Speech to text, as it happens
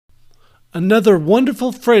Another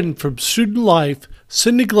wonderful friend from student life,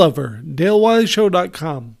 Cindy Glover,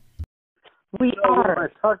 DaleWileyShow.com. We are. Am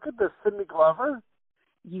I talking to Cindy Glover?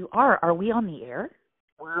 You are. Are we on the air?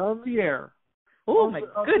 We're on the air. Oh, my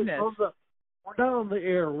goodness. We're not on the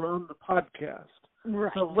air. We're on the podcast.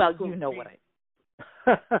 Right. So well, you know what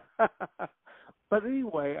But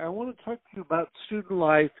anyway, I want to talk to you about student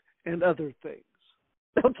life and other things.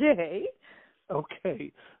 Okay.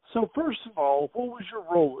 Okay. So first of all, what was your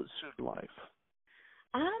role in student life?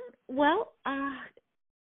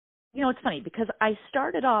 It's funny because I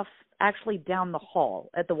started off actually down the hall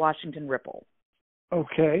at the Washington Ripple.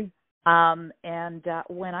 Okay. And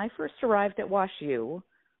when I first arrived at WashU,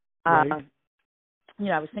 Right.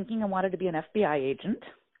 I was thinking I wanted to be an FBI agent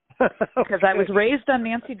because I was raised on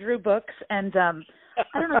Nancy Drew books. And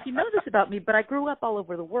I don't know if you know this about me, but I grew up all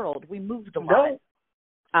over the world. We moved a lot.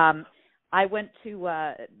 No. I went to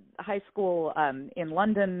high school in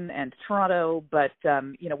London and Toronto, but,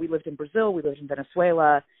 we lived in Brazil, we lived in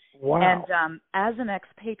Venezuela. Wow. And as an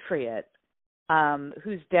expatriate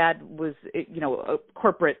whose dad was, a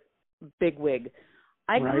corporate bigwig,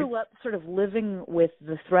 I grew up sort of living with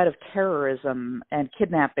the threat of terrorism and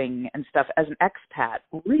kidnapping and stuff as an expat.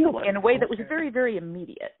 Really? In a way that was very, very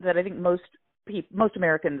immediate, that I think most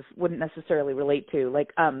Americans wouldn't necessarily relate to.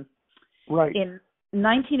 Like right. In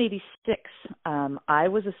 1986, I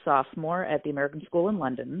was a sophomore at the American School in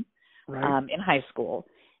London in high school,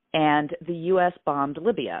 and the U.S. bombed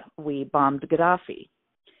Libya. We bombed Gaddafi.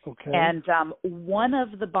 Okay. And one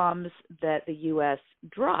of the bombs that the U.S.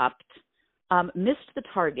 dropped missed the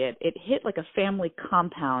target. It hit like a family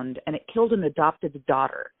compound, and it killed an adopted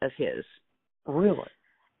daughter of his. Really?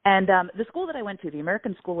 And the school that I went to, the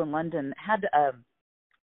American School in London, had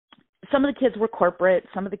some of the kids were corporate,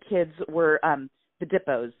 some of the kids were the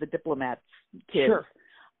dippos, the diplomats kids. Sure.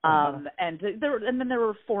 And then there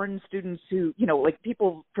were foreign students who, like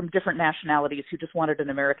people from different nationalities who just wanted an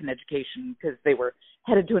American education because they were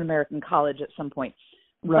headed to an American college at some point.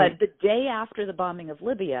 Right. But the day after the bombing of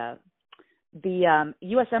Libya, the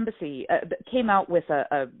U.S. Embassy came out with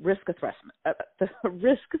a risk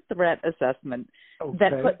threat assessment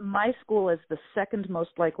that put my school as the second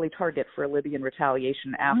most likely target for a Libyan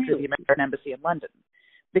retaliation after the American Embassy in London.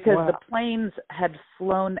 Because the planes had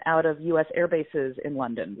flown out of U.S. air bases in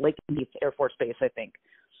London, Lake Heath Air Force Base, I think.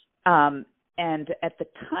 And at the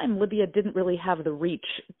time, Libya didn't really have the reach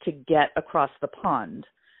to get across the pond.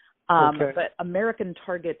 But American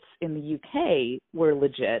targets in the UK were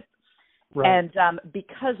legit. Right. And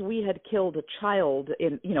because we had killed a child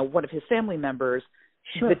in, one of his family members,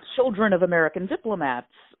 the children of American diplomats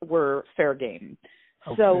were fair game.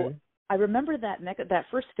 Okay. So I remember that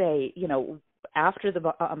first day, after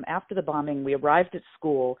the bombing, we arrived at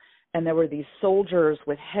school, and there were these soldiers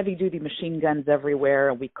with heavy-duty machine guns everywhere,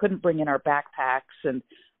 and we couldn't bring in our backpacks, and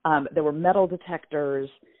there were metal detectors,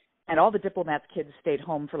 and all the diplomats' kids stayed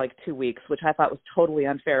home for like 2 weeks, which I thought was totally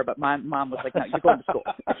unfair, but my mom was like, no, you're going to school.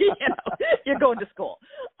 You're going to school.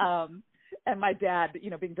 And my dad,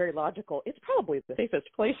 being very logical, it's probably the safest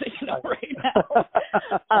place, right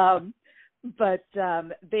now. But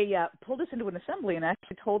they pulled us into an assembly and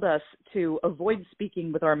actually told us to avoid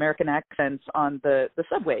speaking with our American accents on the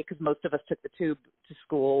subway because most of us took the tube to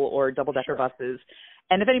school or double-decker buses.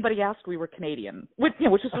 And if anybody asked, we were Canadian, which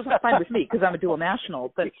was fine with me because I'm a dual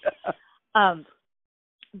national. But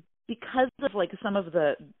because of like some of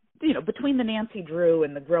the, between the Nancy Drew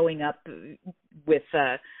and the growing up with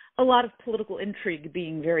a lot of political intrigue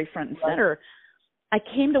being very front and center, I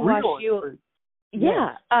came to WashU.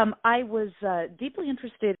 Yeah, I was deeply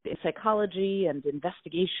interested in psychology and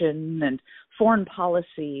investigation and foreign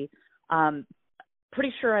policy.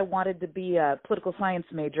 Pretty sure I wanted to be a political science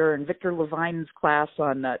major, and Victor Levine's class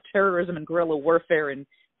on terrorism and guerrilla warfare and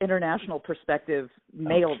international perspective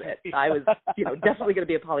nailed it. I was, definitely going to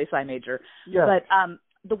be a poli-sci major. Yeah. But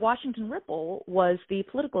the Washington Ripple was the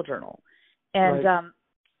political journal, and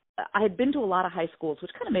I had been to a lot of high schools,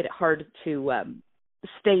 which kind of made it hard to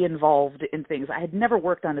stay involved in things. I had never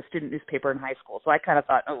worked on a student newspaper in high school, so I kind of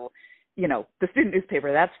thought, the student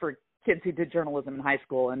newspaper, that's for kids who did journalism in high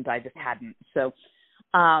school, and I just hadn't. So,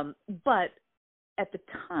 but at the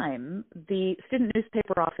time, the student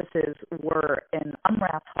newspaper offices were in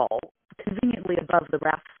Umrath Hall, conveniently above the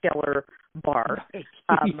Rathskeller bar,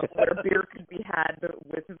 where beer could be had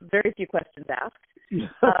with very few questions asked. Yes,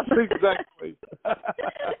 exactly.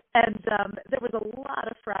 And there was a lot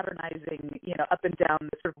of fraternizing, up and down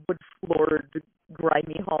the sort of wood-floored,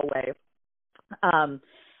 grimy hallway.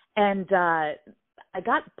 And I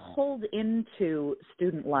got pulled into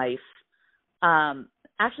student life.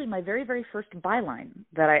 Actually, my very, very first byline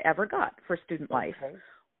that I ever got for student life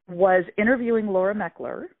was interviewing Laura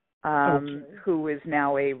Meckler, who is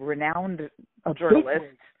now a renowned journalist.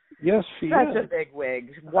 Yes, she is. Such a big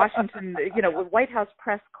wig. Washington, White House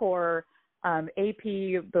Press Corps, AP,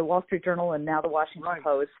 the Wall Street Journal, and now the Washington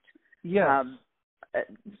Post. Yes.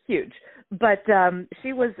 Huge. But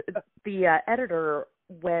she was the editor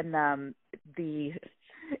when the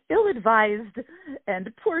ill-advised and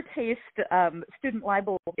poor taste student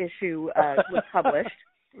libel issue was published.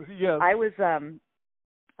 Yes. I was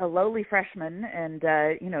a lowly freshman, and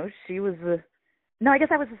she was I guess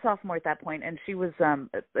I was a sophomore at that point, and she was a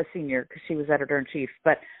senior because she was editor-in-chief.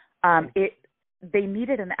 But they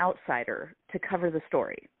needed an outsider to cover the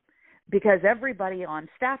story because everybody on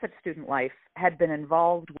staff at Student Life had been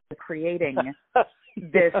involved with creating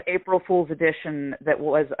this April Fool's edition that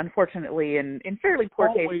was unfortunately in fairly poor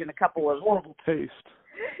taste in a couple of horrible taste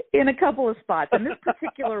in a couple of spots. And this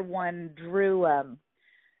particular one drew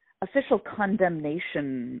official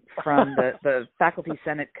condemnation from the Faculty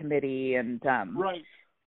Senate Committee, and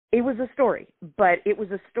it was a story, but it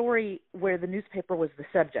was a story where the newspaper was the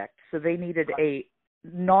subject, so they needed a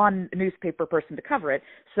non-newspaper person to cover it.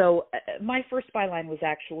 So my first byline was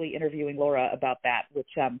actually interviewing Laura about that, which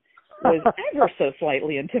was ever so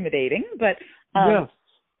slightly intimidating, but yes.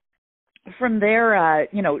 From there, I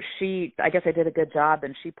guess I did a good job,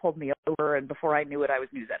 and she pulled me over, and before I knew it, I was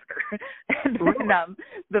news editor. And then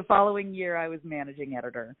the following year, I was managing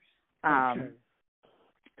editor.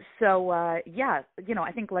 So, I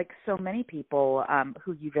think like so many people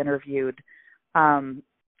who you've interviewed,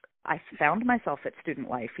 I found myself at Student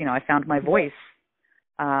Life. I found my voice.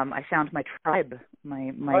 I found my tribe,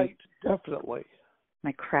 my right, definitely.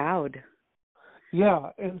 My crowd.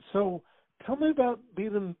 Yeah, and so tell me about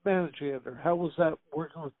being a managing editor. How was that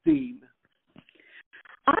working with Dean?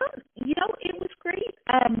 It was great.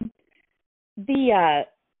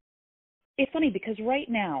 It's funny because right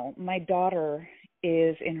now my daughter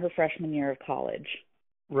is in her freshman year of college.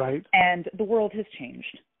 Right. And the world has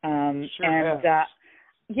changed. Sure has.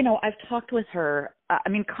 I've talked with her.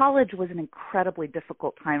 College was an incredibly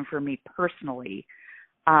difficult time for me personally.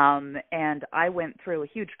 And I went through a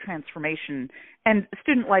huge transformation, and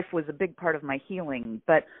Student Life was a big part of my healing.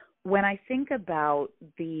 But when I think about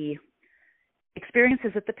the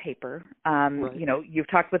experiences at the paper, you've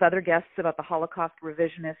talked with other guests about the Holocaust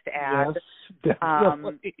revisionist ad. Yes,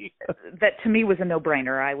 definitely. That to me was a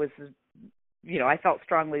no-brainer. I felt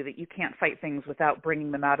strongly that you can't fight things without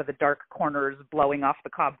bringing them out of the dark corners, blowing off the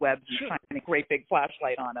cobwebs, and shining a great big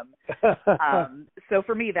flashlight on them. So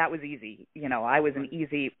for me, that was easy. I was an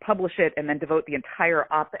easy publish it and then devote the entire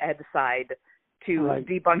op-ed side to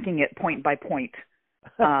debunking it point by point.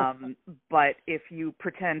 But if you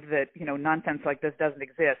pretend that, nonsense like this doesn't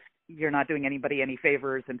exist, you're not doing anybody any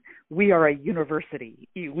favors. And we are a university.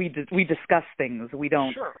 We discuss things. We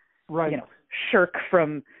don't, shirk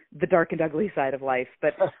from the dark and ugly side of life.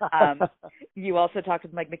 But you also talked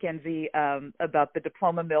with Mike McKenzie about the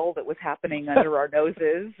diploma mill that was happening under our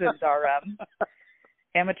noses and our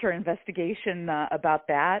amateur investigation about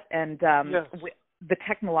that. And the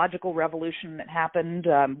technological revolution that happened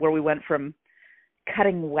where we went from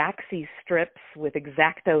cutting waxy strips with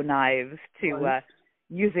X-Acto knives to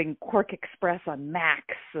using Quark Express on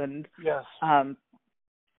Macs. And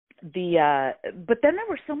but then there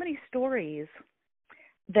were so many stories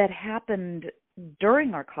that happened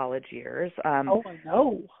during our college years. I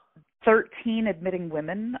know. 13 admitting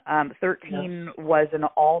women. 13 was an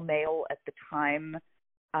all-male at the time.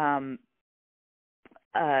 It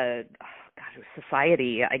was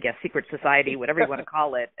society, I guess, secret society, whatever you want to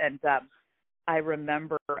call it. And I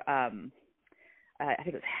remember, I think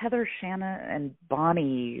it was Heather, Shanna, and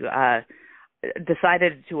Bonnie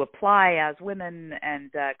decided to apply as women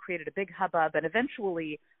and created a big hubbub. And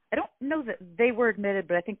eventually, I don't know that they were admitted,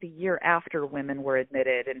 but I think the year after women were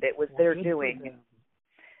admitted, and it was their doing.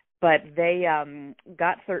 But they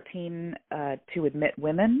got 13 to admit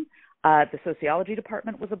women. The sociology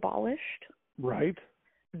department was abolished. Right.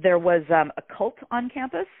 There was a cult on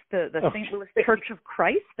campus, the St. Louis Church of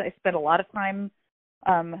Christ. I spent a lot of time,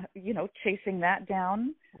 chasing that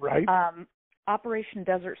down. Right. Operation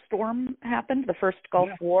Desert Storm happened, the first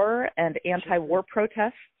Gulf War, and anti-war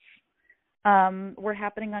protests were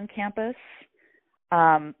happening on campus.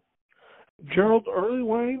 Gerald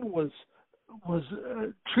Earlywine was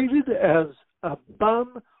treated as a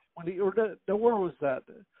bum when he where was that?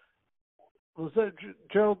 Was that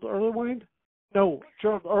Gerald Earlywine? No,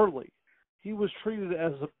 Gerald Early. He was treated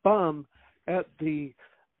as a bum at the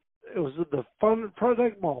Fun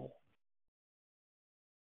Project Mall.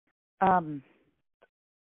 I'm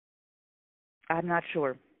not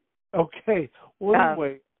sure. Okay. Well,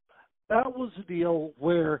 anyway, that was a deal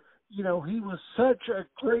where, he was such a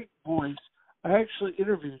great voice. I actually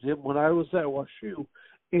interviewed him when I was at WashU,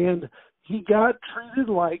 and he got treated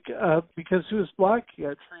like, because he was black, he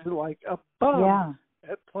got treated like a bum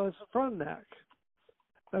at Pleasant Frontenac.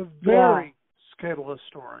 A very scandalous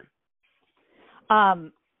story.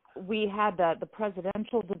 We had the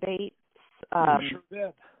presidential debates. Sure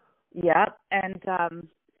did. Yeah, and,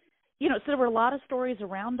 so there were a lot of stories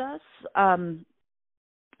around us.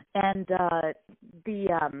 And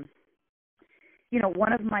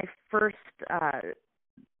one of my first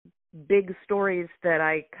big stories that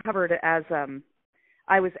I covered as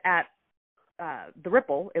I was at the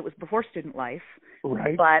Ripple. It was before Student Life,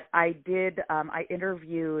 right? But I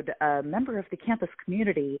interviewed a member of the campus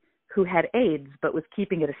community who had AIDS but was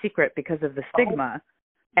keeping it a secret because of the stigma.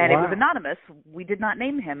 And it was anonymous. We did not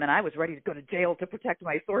name him, and I was ready to go to jail to protect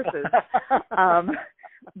my sources.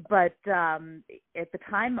 But at the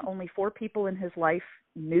time, only 4 people in his life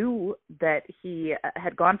knew that he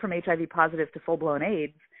had gone from HIV positive to full-blown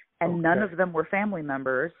AIDS, and none of them were family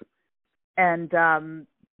members. And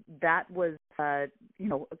that was,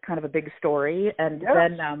 kind of a big story. And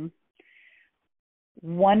then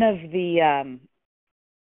one of the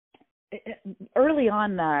early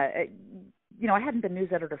on, I hadn't been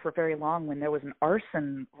news editor for very long when there was an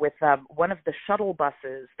arson with one of the shuttle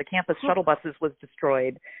buses. The campus shuttle buses was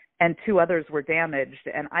destroyed, and 2 others were damaged.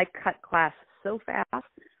 And I cut class so fast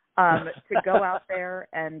to go out there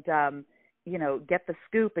and, get the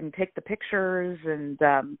scoop and take the pictures. And,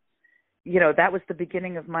 that was the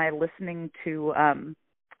beginning of my listening to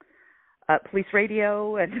police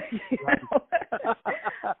radio and,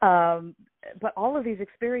 but all of these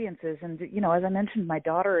experiences. And, as I mentioned, my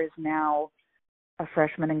daughter is now a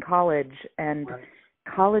freshman in college, and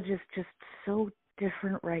college is just so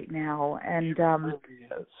different right now. And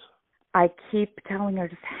I keep telling her,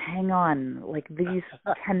 just hang on. Like,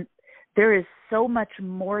 there is so much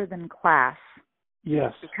more than class.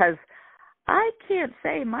 Yes. Because I can't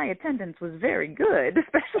say my attendance was very good,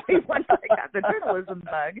 especially when I got the journalism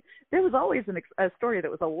bug. There was always a story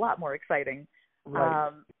that was a lot more exciting.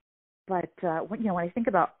 Right. But when I think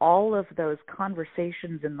about all of those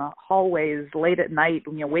conversations in the hallways late at night,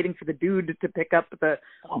 waiting for the dude to pick up the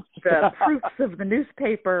proofs of the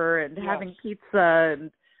newspaper and having pizza,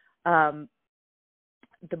 and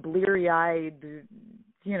the bleary-eyed,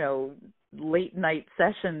 late night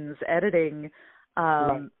sessions editing,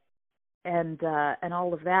 and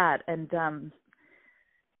all of that, and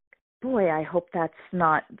boy, I hope that's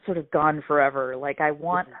not sort of gone forever. Like, I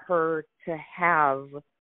want her to have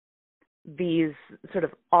these sort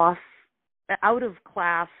of out of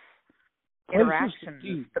class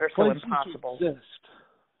interactions that are so impossible.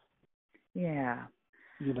 Yeah.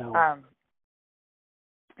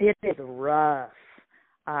 It is rough.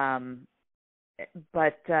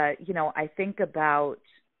 But I think about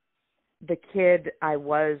the kid I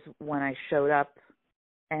was when I showed up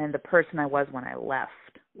and the person I was when I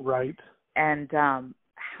left. Right. And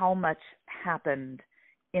how much happened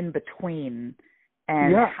in between,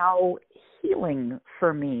 and how healing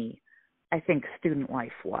for me I think student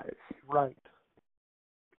life was. Right.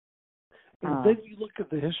 And then you look at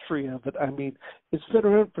the history of it. I mean, it's been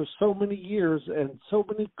around for so many years, and so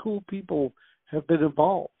many cool people have been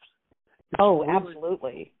involved.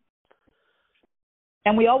 Absolutely.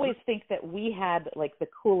 And we always think that we had, like, the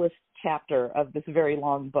coolest chapter of this very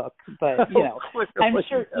long book, but, I'm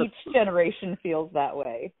sure each generation feels that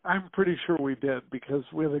way. I'm pretty sure we did, because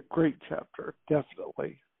we had a great chapter,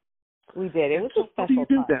 definitely. We did. It was a special time. What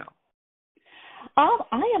do you do now?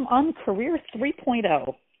 I am on Career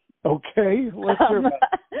 3.0. Okay, let's hear about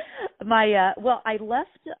it. I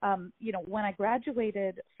left, when I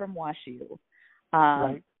graduated from WashU,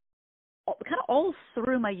 kind of all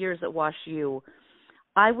through my years at WashU,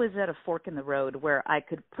 I was at a fork in the road where I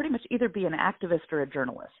could pretty much either be an activist or a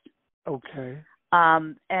journalist. Okay.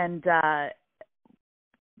 And I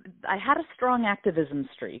had a strong activism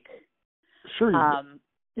streak. Sure you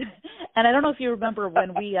did. And I don't know if you remember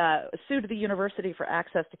when we sued the university for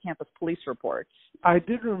access to campus police reports. I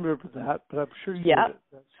did remember that, but I'm sure you did.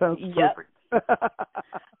 That sounds perfect.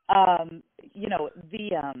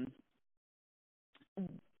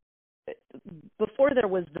 Before there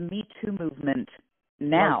was the Me Too movement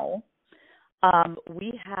now,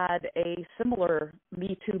 we had a similar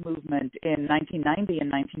Me Too movement in 1990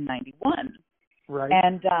 and 1991. Right.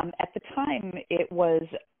 And at the time, it was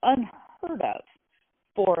unheard of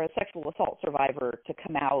for a sexual assault survivor to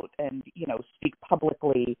come out and, speak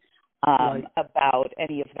publicly about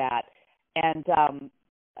any of that. And,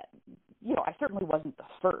 I certainly wasn't the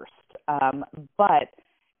first, but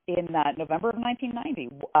in November of 1990.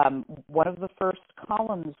 One of the first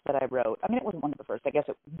columns that I wrote, I mean, it wasn't one of the first, I guess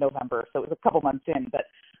it was November, so it was a couple months in, but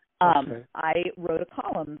okay. I wrote a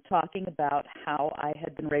column talking about how I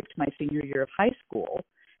had been raped my senior year of high school,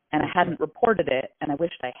 and I hadn't reported it, and I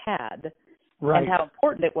wished I had, and how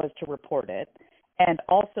important it was to report it. And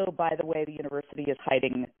also, by the way, the university is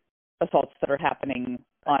hiding assaults that are happening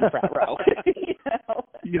on frat row. You know?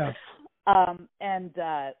 Yes.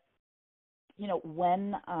 You know,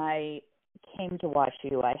 when I came to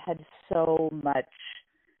WashU, I had so much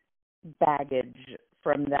baggage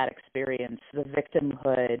from that experience, the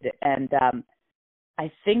victimhood. And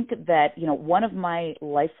I think that, you know, one of my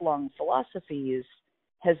lifelong philosophies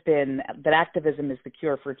has been that activism is the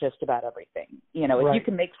cure for just about everything. You know, if you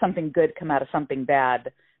can make something good come out of something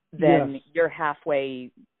bad, then you're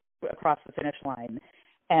halfway across the finish line.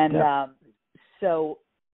 And so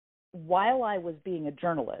while I was being a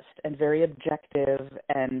journalist and very objective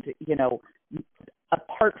and, you know,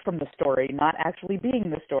 apart from the story, not actually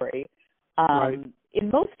being the story,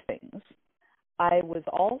 in most things, I was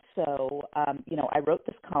also, you know, I wrote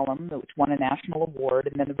this column which won a national award,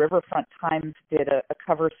 and then the Riverfront Times did a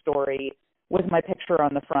cover story with my picture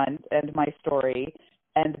on the front and my story.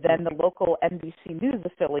 And then the local NBC News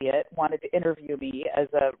affiliate wanted to interview me as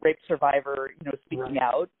a rape survivor, you know, speaking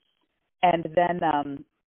out. And then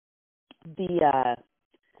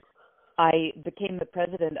I became the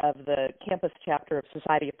president of the campus chapter of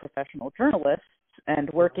Society of Professional Journalists, and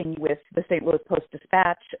working with the St. Louis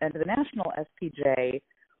Post-Dispatch and the National SPJ,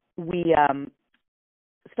 we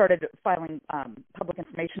started filing public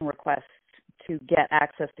information requests to get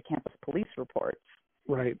access to campus police reports.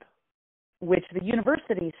 Right. Which the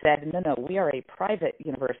university said, no, we are a private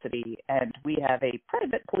university and we have a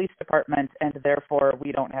private police department, and therefore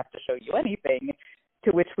we don't have to show you anything.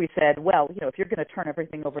 To which we said, well, you know, if you're going to turn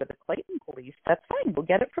everything over to the Clayton police, that's fine. We'll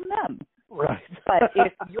get it from them. Right. But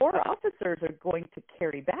if your officers are going to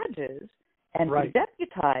carry badges and be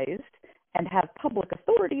deputized and have public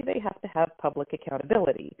authority, they have to have public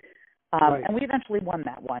accountability. And we eventually won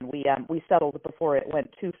that one. We settled before it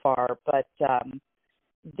went too far. But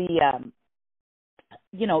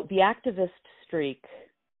you know, the activist streak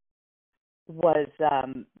was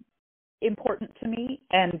important to me,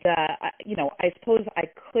 and you know, I suppose I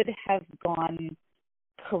could have gone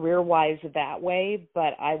career-wise that way,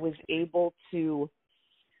 but I was able to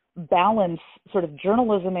balance sort of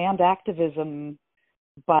journalism and activism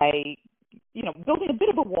by, you know, building a bit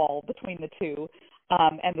of a wall between the two,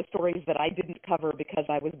 and the stories that I didn't cover because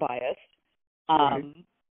I was biased.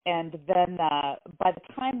 And then by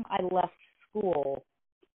the time I left school,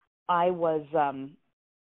 I was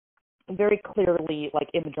very clearly like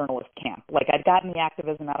in the journalist camp. Like I'd gotten the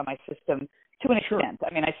activism out of my system to an extent.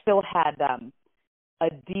 I mean, I still had a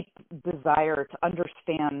deep desire to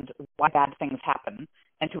understand why bad things happen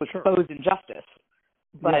and to expose injustice.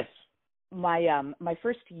 But my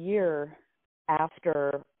first year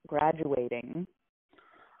after graduating,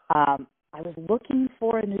 I was looking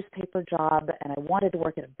for a newspaper job, and I wanted to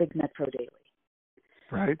work at a big metro daily.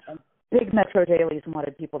 Right. And big metro dailies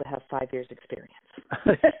wanted people to have 5 years experience.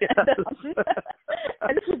 And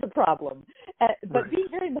this was the problem. But being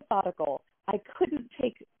very methodical, I couldn't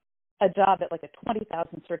take a job at like a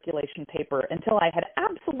 20,000 circulation paper until I had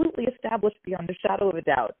absolutely established beyond a shadow of a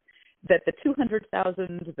doubt that the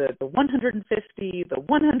 200,000, the 150, the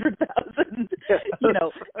 100,000, you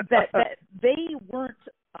know, that they weren't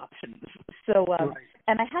options. So,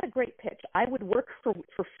 and I had a great pitch. I would work for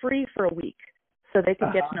free for a week so they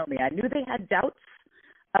could get to know me. I knew they had doubts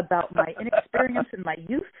about my inexperience in my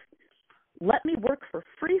youth. Let me work for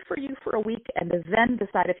free for you for a week and then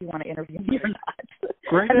decide if you want to interview me or not.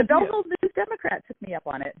 Great. And the Old News Democrat took me up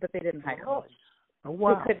on it, but they didn't hire me. Oh,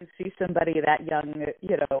 wow. They couldn't see somebody that young,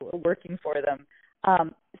 you know, working for them.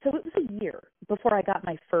 So it was a year before I got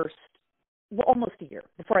my first, well, almost a year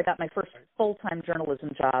before I got my first full-time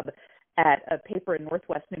journalism job at a paper in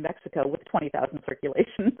Northwest New Mexico with 20,000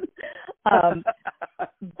 circulation.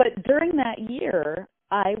 But during that year,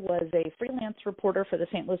 I was a freelance reporter for the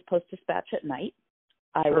St. Louis Post-Dispatch at night.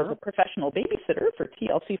 I was a professional babysitter for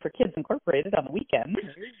TLC for Kids Incorporated on the weekends.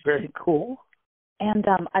 Very cool. And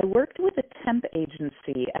I worked with a temp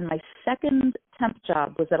agency, and my second temp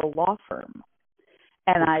job was at a law firm.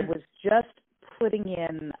 And I was just putting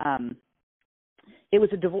in it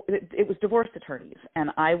was divorce attorneys,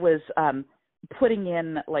 and I was putting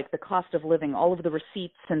in like the cost of living, all of the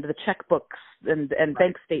receipts and the checkbooks and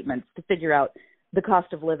bank statements to figure out the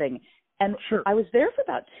cost of living. And I was there for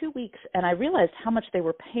about 2 weeks, and I realized how much they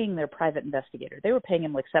were paying their private investigator. They were paying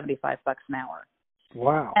him like $75 an hour.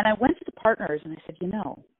 Wow. And I went to the partners and I said, you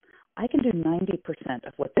know, I can do 90%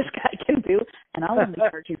 of what this guy can do, and I'll only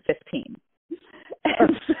charge you 15.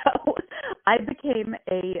 And so I became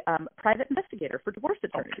a private investigator for divorce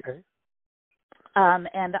attorneys. Okay.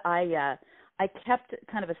 And I kept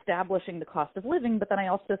kind of establishing the cost of living, but then I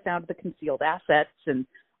also found the concealed assets. And,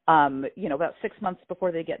 about 6 months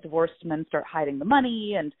before they get divorced, men start hiding the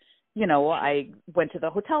money. And, I went to the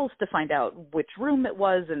hotels to find out which room it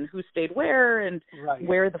was and who stayed where and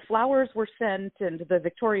where the flowers were sent and the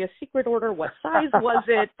Victoria's Secret order, what size was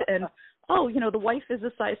it? And, the wife is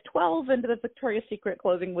a size 12 and the Victoria's Secret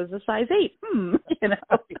clothing was a size 8.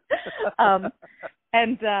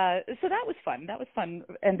 And so that was fun.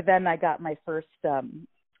 And then I got my first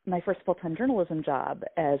full-time journalism job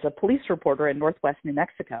as a police reporter in Northwest New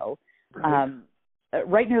Mexico,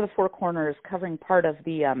 right near the Four Corners, covering part of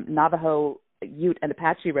the Navajo, Ute, and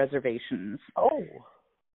Apache reservations. Oh.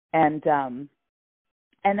 And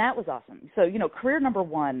that was awesome. So, career number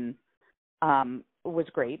one was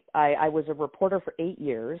great. I was a reporter for 8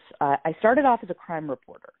 years. I started off as a crime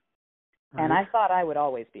reporter. And I thought I would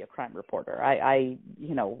always be a crime reporter. I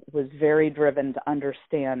was very driven to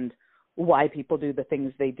understand why people do the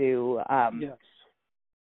things they do. Yes.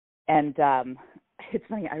 And it's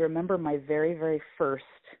funny, I remember my very, very first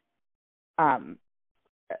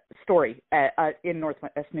story in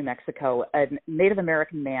Northwest New Mexico. A Native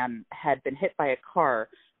American man had been hit by a car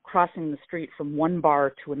crossing the street from one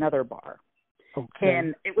bar to another bar. Okay.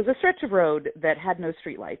 And it was a stretch of road that had no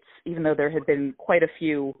streetlights, even though there had been quite a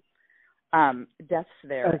few deaths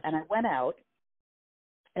there. And I went out,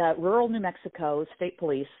 rural New Mexico, state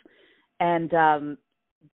police, and I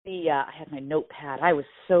had my notepad. I was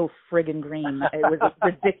so friggin' green. It was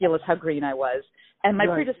ridiculous how green I was. And my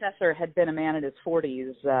predecessor had been a man in his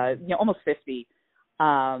 40s, almost 50,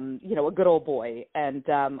 a good old boy. And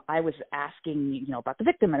I was asking, about the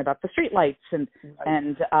victim and about the streetlights.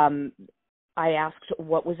 And I asked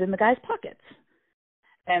what was in the guy's pockets.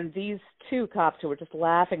 And these two cops who were just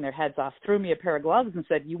laughing their heads off threw me a pair of gloves and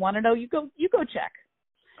said, "You want to know? You go check."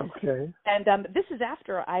 Okay. And this is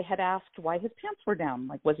after I had asked why his pants were down.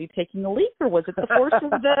 Like, was he taking a leak or was it the force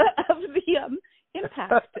of the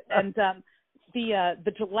impact? And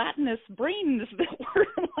the gelatinous brains that were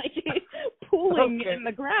pooling in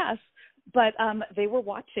the grass. But they were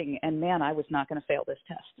watching, and man, I was not going to fail this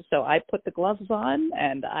test. So I put the gloves on,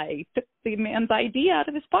 and I took the man's ID out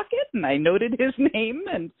of his pocket, and I noted his name,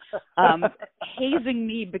 and hazing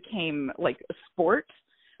me became like a sport.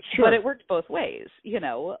 Sure. But it worked both ways,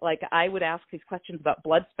 I would ask these questions about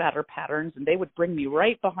blood spatter patterns, and they would bring me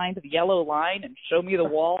right behind the yellow line and show me the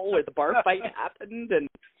wall where the bar fight happened. And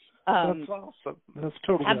that's awesome. That's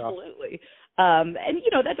totally absolutely awesome. And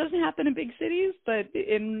that doesn't happen in big cities, but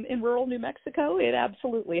in rural New Mexico, it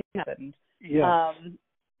absolutely happened. Yeah.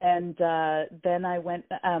 And then I went,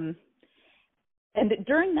 and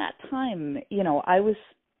during that time, I was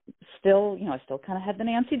still, I still kind of had the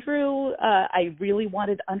Nancy Drew. I really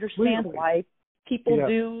wanted to understand why people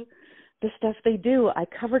do the stuff they do. I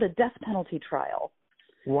covered a death penalty trial.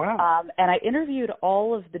 Wow. And I interviewed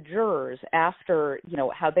all of the jurors after,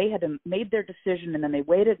 how they had made their decision, and then they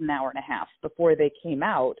waited an hour and a half before they came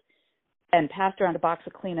out and passed around a box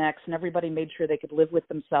of Kleenex, and everybody made sure they could live with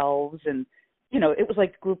themselves. And, it was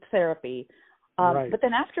like group therapy. But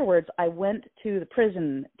then afterwards, I went to the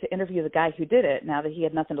prison to interview the guy who did it now that he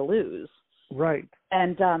had nothing to lose. Right.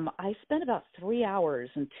 And I spent about 3 hours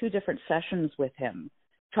in 2 different sessions with him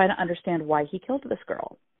trying to understand why he killed this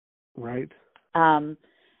girl. Right. And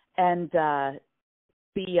I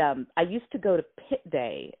used to go to pit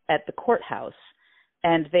day at the courthouse,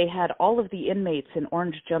 and they had all of the inmates in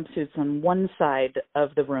orange jumpsuits on one side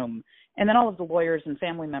of the room, and then all of the lawyers and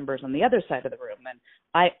family members on the other side of the room. And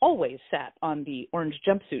I always sat on the orange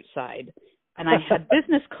jumpsuit side, and I had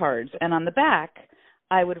business cards, and on the back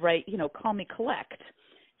I would write, call me collect.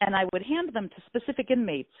 And I would hand them to specific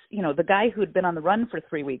inmates, the guy who had been on the run for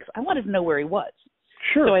 3 weeks. I wanted to know where he was.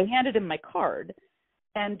 Sure. So I handed him my card.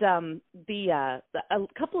 And a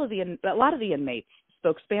lot of the inmates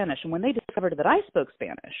spoke Spanish, and when they discovered that I spoke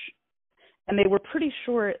Spanish, and they were pretty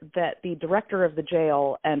sure that the director of the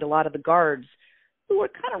jail and a lot of the guards, who were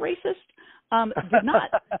kind of racist, did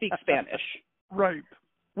not speak Spanish. Right.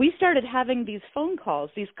 We started having these phone calls,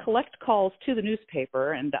 these collect calls to the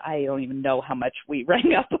newspaper, and I don't even know how much we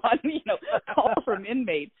rang up on, call from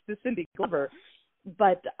inmates to Cindy Glover.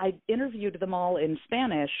 But I interviewed them all in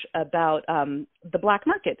Spanish about the black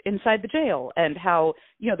market inside the jail and how,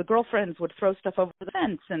 the girlfriends would throw stuff over the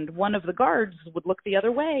fence and one of the guards would look the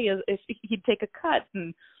other way if he'd take a cut,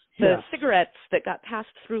 and the cigarettes that got passed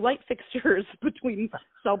through light fixtures between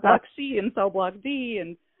cell block C and cell block D.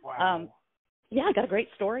 And Yeah, I got a great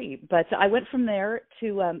story. But I went from there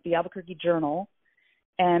to the Albuquerque Journal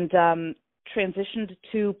and transitioned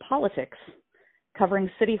to politics, covering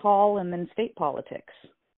city hall and then state politics.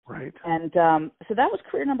 Right. And so that was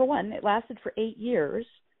career number one. It lasted for 8 years.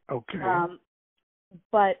 Okay.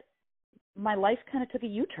 But my life kind of took a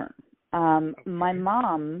U-turn. My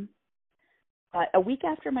mom, a week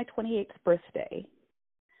after my 28th birthday,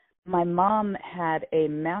 my mom had a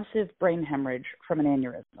massive brain hemorrhage from an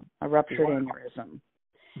aneurysm, a ruptured aneurysm.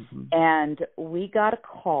 Mm-hmm. And we got a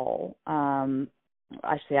call,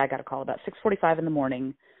 actually I got a call about 6:45 in the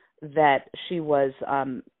morning that she was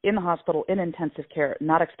in the hospital in intensive care,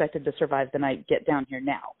 not expected to survive the night, get down here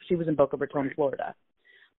now. She was in Boca Raton, Florida.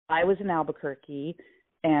 I was in Albuquerque,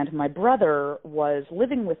 and my brother was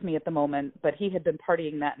living with me at the moment, but he had been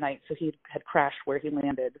partying that night, so he had crashed where he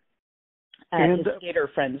landed at his skater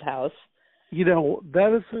friend's house. You know,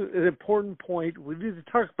 that is an important point. We need to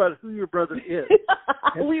talk about who your brother is.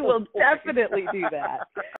 We will definitely do that.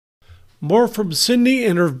 More from Cindy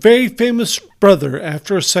and her very famous brother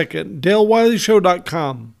after a second.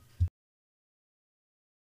 DaleWileyShow.com.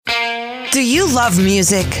 Do you love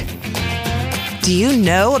music? Do you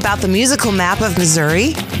know about the musical map of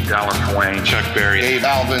Missouri? Dallas Wayne, Chuck Berry, Dave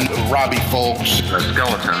Alvin, Robbie Folks, The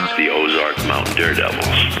Skeletons, the Ozark Mountain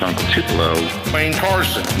Daredevils, Uncle Tupelo, Wayne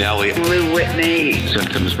Carson, Nelly, Lou Whitney,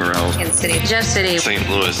 Symptoms Morel, Kansas City, Jeff City, St.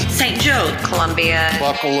 Louis, St. Joe, Columbia,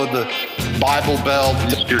 Buckle of the Bible Belt,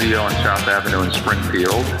 Studio on South Avenue in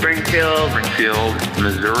Springfield,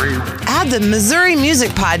 Missouri. Add the Missouri Music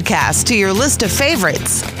Podcast to your list of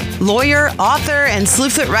favorites. Lawyer, author, and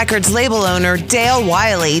Slewfoot Records label owner Dale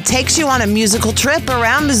Wiley takes you on a musical trip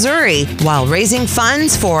around Missouri while raising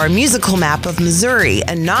funds for Musical Map of Missouri,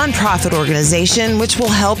 a nonprofit organization which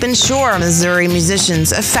will help ensure Missouri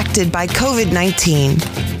musicians affected by COVID-19.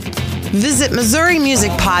 Visit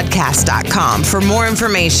MissouriMusicPodcast.com for more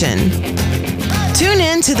information. Tune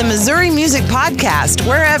in to the Missouri Music Podcast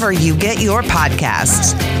wherever you get your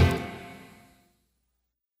podcasts.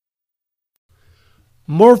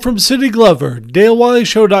 More from Cindy Glover,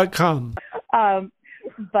 DaleWileyShow.com.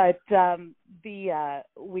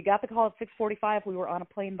 We got the call at 6:45. We were on a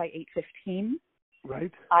plane by 8:15.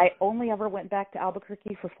 Right. I only ever went back to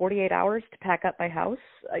Albuquerque for 48 hours to pack up my house,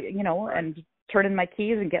 and turn in my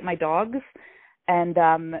keys and get my dogs. And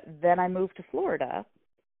then I moved to Florida.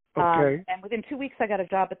 Okay. And within 2 weeks, I got a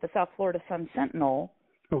job at the South Florida Sun-Sentinel.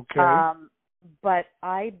 Okay. But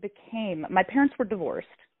my parents were divorced.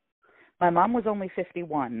 My mom was only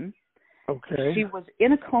 51. Okay. She was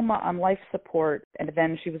in a coma on life support, and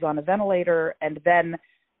then she was on a ventilator, and then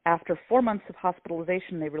after 4 months of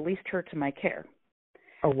hospitalization, they released her to my care.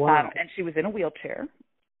 Oh, wow. And she was in a wheelchair,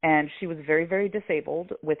 and she was very, very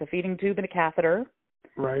disabled with a feeding tube and a catheter.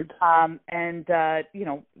 Right.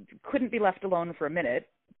 Couldn't be left alone for a minute,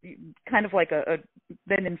 kind of like an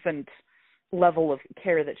infant level of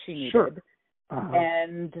care that she needed. Sure. Uh-huh.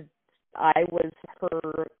 And I was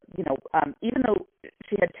her, even though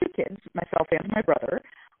she had two kids, myself and my brother,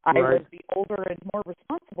 I was the older and more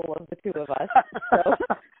responsible of the two of us. So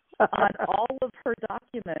on all of her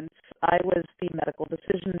documents, I was the medical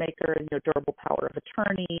decision maker and durable power of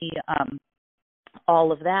attorney,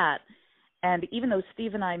 all of that. And even though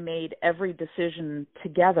Steve and I made every decision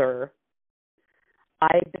together,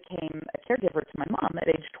 I became a caregiver to my mom at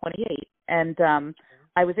age 28. And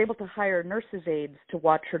I was able to hire nurses' aides to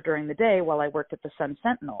watch her during the day while I worked at the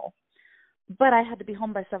Sun-Sentinel. But I had to be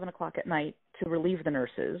home by 7 o'clock at night to relieve the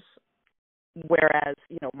nurses, whereas,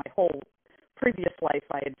 my whole previous life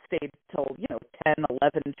I had stayed till, 10,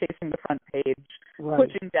 11, chasing the front page,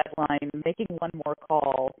 pushing deadline, making one more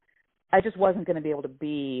call. I just wasn't going to be able to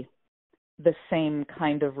be the same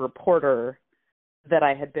kind of reporter that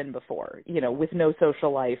I had been before, with no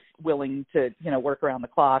social life, willing to, work around the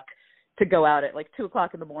clock, to go out at like 2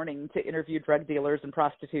 o'clock in the morning to interview drug dealers and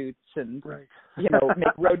prostitutes and,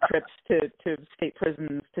 make road trips to state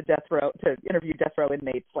prisons, to death row, to interview death row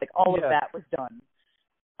inmates. Like all of that was done.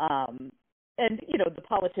 And, the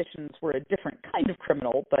politicians were a different kind of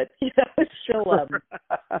criminal, but, still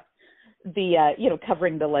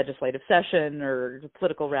covering the legislative session or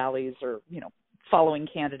political rallies or, following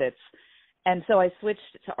candidates. And so I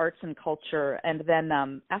switched to arts and culture. And then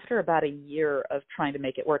after about a year of trying to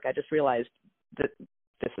make it work, I just realized that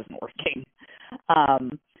this isn't working.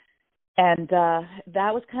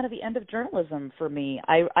 That was kind of the end of journalism for me.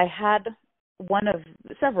 I had one of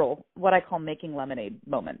several what I call making lemonade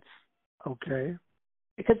moments. Okay.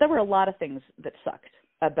 Because there were a lot of things that sucked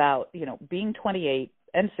about, being 28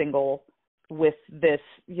 and single with this,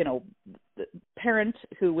 parent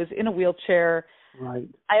who was in a wheelchair. Right.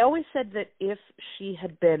 I always said that if she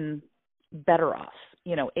had been better off,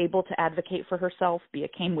 able to advocate for herself, be a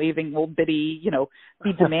cane-waving old biddy,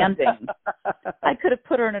 be demanding. I could have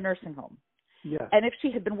put her in a nursing home. Yes. And if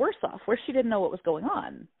she had been worse off, where she didn't know what was going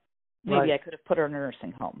on, maybe I could have put her in a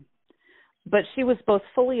nursing home. But she was both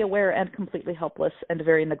fully aware and completely helpless and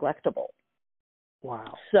very neglectable.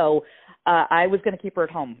 Wow. So I was going to keep her at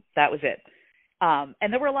home. That was it.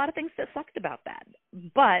 And there were a lot of things that sucked about that.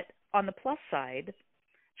 But on the plus side,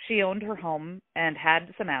 she owned her home and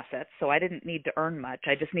had some assets, so I didn't need to earn much.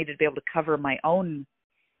 I just needed to be able to cover my own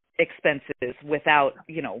expenses without,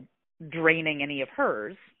 draining any of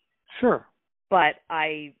hers. Sure. But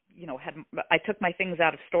I took my things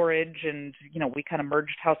out of storage and, we kind of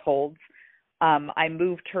merged households. I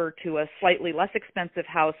moved her to a slightly less expensive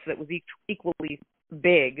house that was equally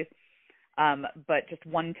big, but just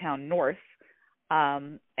one town north.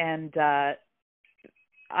 And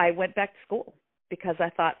I went back to school because I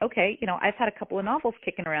thought, okay, I've had a couple of novels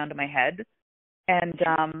kicking around in my head, and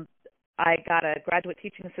I got a graduate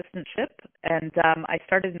teaching assistantship, and I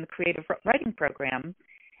started in the creative writing program.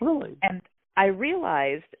 Really? And I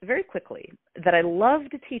realized very quickly that I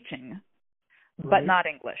loved teaching, but not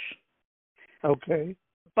English. Okay.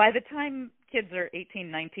 By the time kids are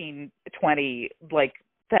 18, 19, 20, like,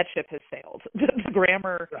 that ship has sailed. The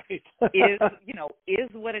grammar is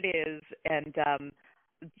what it is, and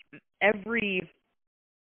every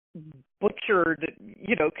butchered,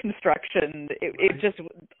 construction, it just,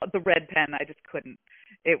 the red pen, I just couldn't.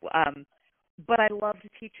 But I loved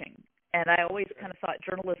teaching, and I always kind of thought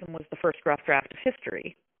journalism was the first rough draft of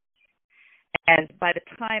history. And by the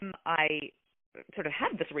time I sort of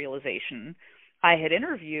had this realization, I had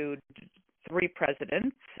interviewed 3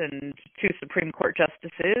 presidents and 2 Supreme Court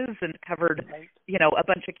justices and covered, a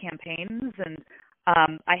bunch of campaigns, and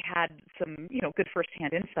I had some, good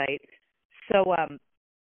firsthand insight. So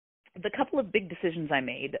the couple of big decisions I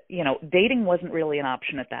made, dating wasn't really an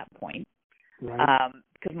option at that point.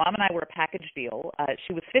 Because Mom and I were a package deal.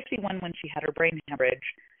 She was 51 when she had her brain hemorrhage.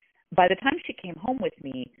 By the time she came home with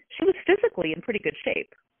me, she was physically in pretty good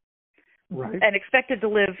shape. And expected to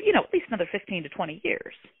live, at least another 15 to 20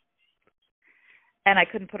 years. And I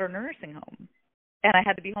couldn't put her in a nursing home. And I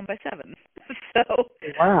had to be home by 7. So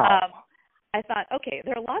I thought, okay,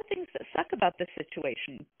 there are a lot of things that suck about this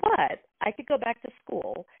situation, but I could go back to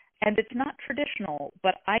school, and it's not traditional,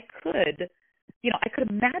 but I could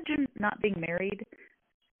imagine not being married,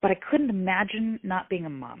 but I couldn't imagine not being a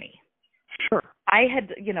mommy. Sure. I had,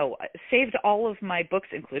 saved all of my books,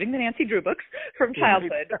 including the Nancy Drew books, from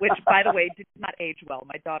childhood, which, by the way, did not age well.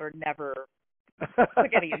 My daughter never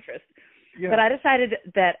took any interest. But I decided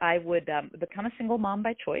that I would become a single mom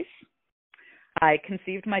by choice. I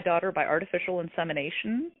conceived my daughter by artificial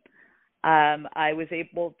insemination. I was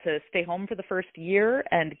able to stay home for the first year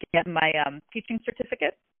and get my teaching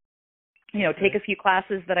certificate, take a few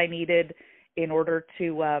classes that I needed in order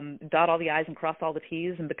to dot all the I's and cross all the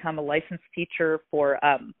T's and become a licensed teacher for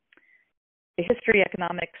history,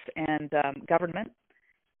 economics, and government.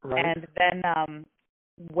 And then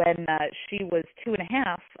when she was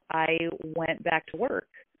 2.5, I went back to work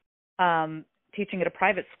teaching at a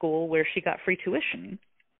private school where she got free tuition.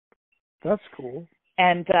 That's cool.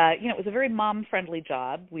 And, it was a very mom-friendly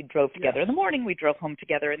job. We drove together in the morning. We drove home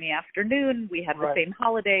together in the afternoon. We had the same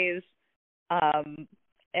holidays.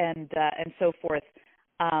 And so forth.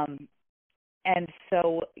 And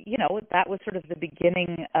so, that was sort of the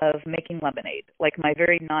beginning of making lemonade, like my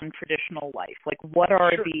very non-traditional life. Like, what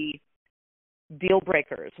are the deal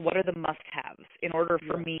breakers? What are the must-haves in order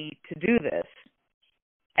for me to do this?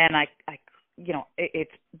 And I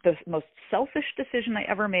it's the most selfish decision I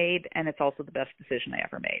ever made, and it's also the best decision I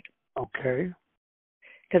ever made. Okay.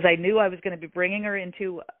 Because I knew I was going to be bringing her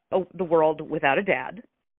into the world without a dad.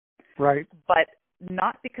 Right. But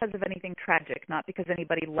not because of anything tragic, not because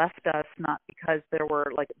anybody left us, not because there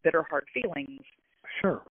were like bitter, hard feelings.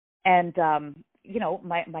 Sure. And,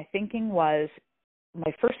 my thinking was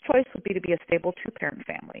my first choice would be to be a stable 2-parent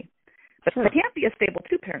family. But if I can't be a stable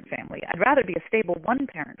 2-parent family, I'd rather be a stable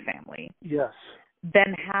 1-parent family. Yes.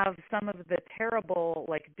 Than have some of the terrible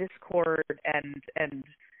like discord and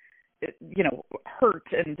hurt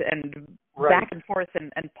and back and forth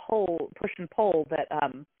and push and pull that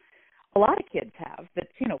a lot of kids have.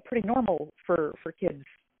 That's pretty normal for kids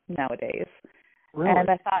nowadays. Really? And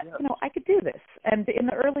I thought, I could do this. And in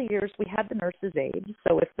the early years, we had the nurse's aide.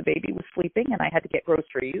 So if the baby was sleeping and I had to get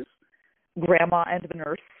groceries, Grandma and the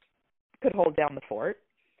nurse could hold down the fort.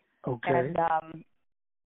 Okay. And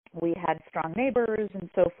we had strong neighbors and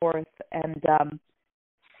so forth. And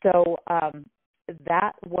so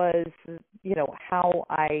that was, how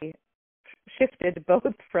I shifted both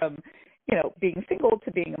from, being single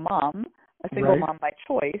to being a mom. a single mom by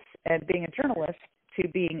choice, and being a journalist to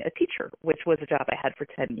being a teacher, which was a job I had for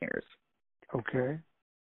 10 years. Okay.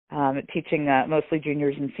 Teaching mostly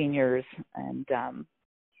juniors and seniors and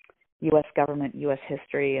U.S. government, U.S.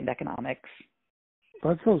 history, and economics.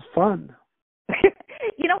 That sounds fun.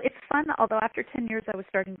 It's fun, although after 10 years I was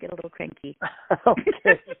starting to get a little cranky.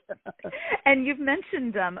 Okay. And you've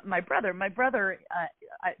mentioned my brother. My brother,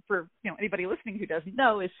 for anybody listening who doesn't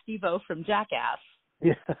know, is Steve-O from Jackass.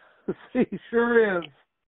 Yes, he sure is.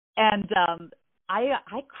 And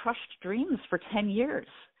I crushed dreams for 10 years.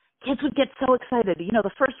 Kids would get so excited.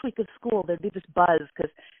 The first week of school, there'd be this buzz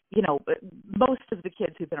because, most of the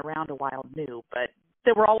kids who've been around a while knew, but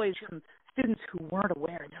there were always some students who weren't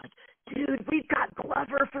aware. And they're like, dude, we've got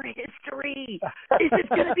Glover for history. This is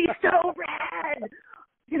going to be so rad.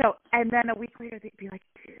 And then a week later, they'd be like,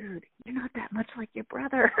 dude, you're not that much like your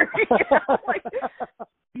brother.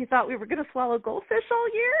 You thought we were going to swallow goldfish all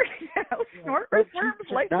year? Snort earthworms,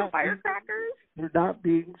 light the firecrackers? They're not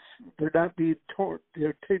being torn.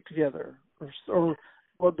 They're taped together, or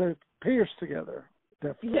they're pierced together.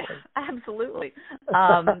 Definitely. Yeah, absolutely.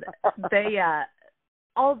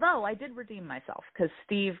 Although I did redeem myself because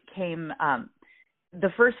Steve came. The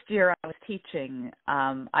first year I was teaching,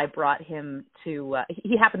 I brought him to.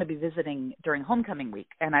 He happened to be visiting during homecoming week,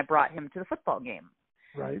 and I brought him to the football game.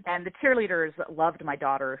 Right. And the cheerleaders loved my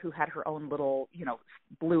daughter, who had her own little,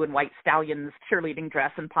 blue and white stallions cheerleading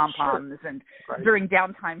dress and pom-poms. Sure. And during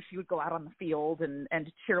downtime, she would go out on the field and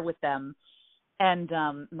cheer with them. And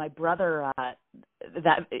my brother,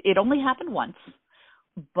 that it only happened once.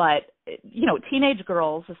 But, teenage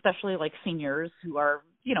girls, especially like seniors who are,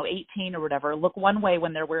 18 or whatever, look one way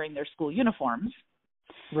when they're wearing their school uniforms.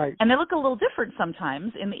 Right. And they look a little different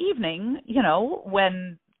sometimes in the evening,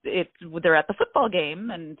 when they're at the football game,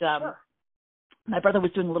 and sure. My brother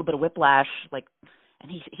was doing a little bit of whiplash,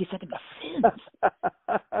 and he said to me, Cindy,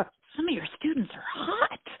 some of your students are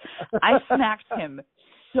hot. I smacked him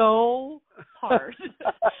so hard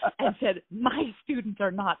and said, my students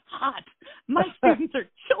are not hot. My students are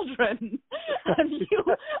children, and you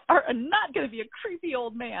are not going to be a creepy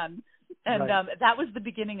old man. And that was the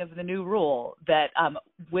beginning of the new rule that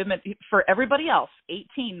women, for everybody else,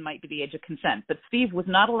 18 might be the age of consent, but Steve was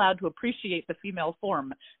not allowed to appreciate the female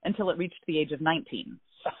form until it reached the age of 19.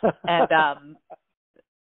 And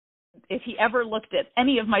if he ever looked at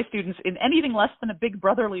any of my students in anything less than a big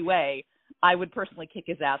brotherly way, I would personally kick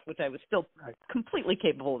his ass, which I was still completely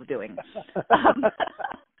capable of doing.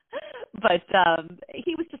 But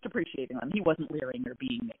he was just appreciating them. He wasn't leering or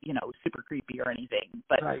being, super creepy or anything.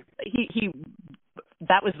 But he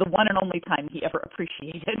that was the one and only time he ever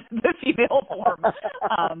appreciated the female form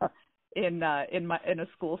in a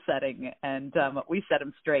school setting, and we set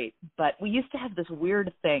him straight. But we used to have this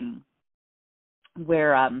weird thing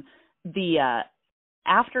where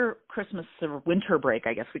after Christmas or winter break,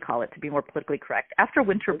 I guess we call it to be more politically correct, after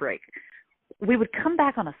winter break, we would come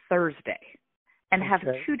back on a Thursday and have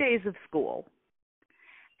 2 days of school.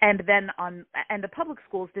 And then the public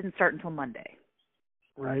schools didn't start until Monday.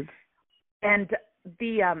 Right. And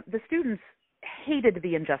the students hated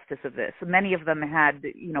the injustice of this. Many of them had,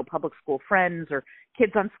 public school friends or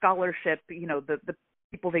kids on scholarship. The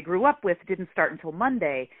people they grew up with didn't start until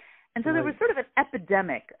Monday. And so there was sort of an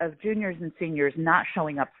epidemic of juniors and seniors not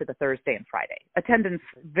showing up for the Thursday and Friday. Attendance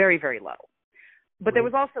very, very low. But there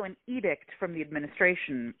was also an edict from the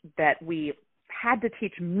administration that we had to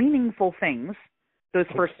teach meaningful things those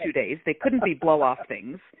first 2 days. They couldn't be blow-off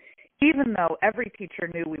things, even though every teacher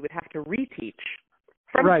knew we would have to reteach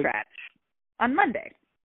from scratch on Monday.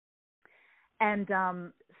 And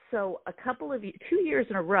so 2 years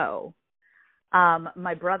in a row,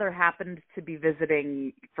 my brother happened to be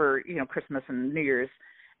visiting for, Christmas and New Year's,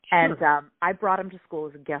 and I brought him to school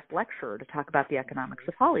as a guest lecturer to talk about the economics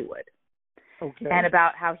of Hollywood. Okay. And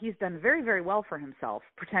about how he's done very, very well for himself,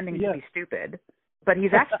 pretending to be stupid, but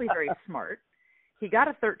he's actually very smart. He got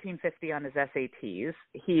a 1350 on his SATs.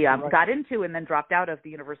 He got into and then dropped out of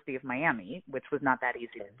the University of Miami, which was not that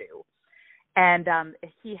easy to do. And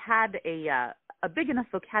he had a big enough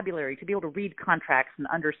vocabulary to be able to read contracts and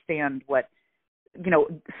understand what,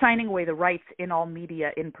 signing away the rights in all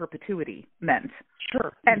media in perpetuity meant.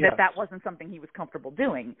 Sure. And that wasn't something he was comfortable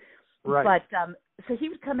doing. Right. But so he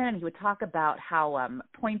would come in and he would talk about how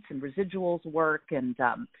points and residuals work, and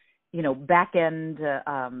back end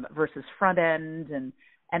versus front end,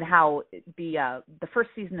 and how the first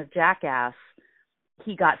season of Jackass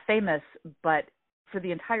he got famous, but for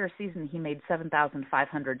the entire season he made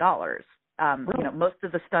 $7,500 most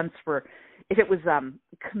of the stunts were, if it was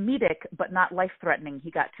comedic but not life-threatening,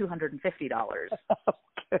 he got $250.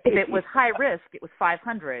 Okay. If it was high risk, it was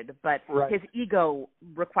 $500. But his ego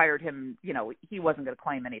required him, he wasn't going to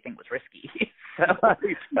claim anything was risky. So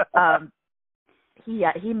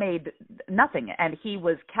he made nothing, and he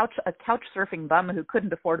was a couch surfing bum who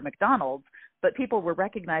couldn't afford a McDonald's, but people were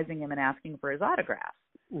recognizing him and asking for his autograph.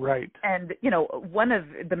 Right. And one of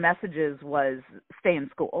the messages was stay in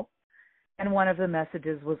school. And one of the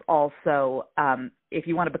messages was also, if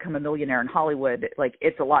you want to become a millionaire in Hollywood, like,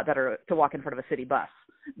 it's a lot better to walk in front of a city bus.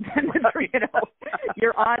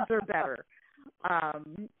 Your odds are better.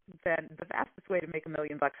 Then the fastest way to make $1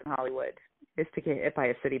 million in Hollywood is to get hit by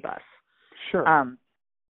a city bus. Sure.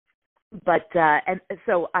 But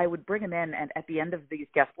so I would bring him in, and at the end of these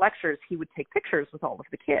guest lectures, he would take pictures with all of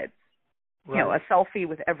the kids. A selfie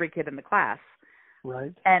with every kid in the class.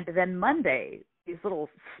 Right. And then Monday, these little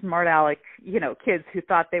smart aleck, kids who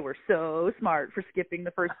thought they were so smart for skipping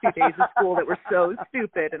the first 2 days of school that were so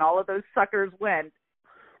stupid, and all of those suckers went.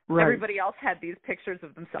 Right. Everybody else had these pictures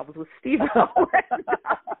of themselves with Steve-O.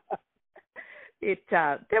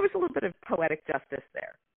 There was a little bit of poetic justice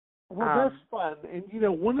there. Well, that's fun. And,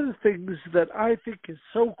 one of the things that I think is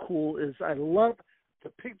so cool is I love the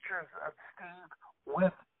pictures of Steve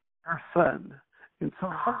with your son. And so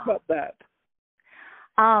talk about that.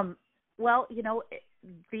 Well,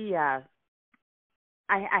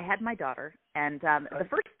 I had my daughter, and the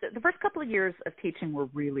first couple of years of teaching were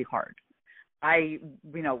really hard. I,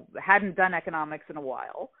 hadn't done economics in a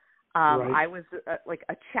while. I was like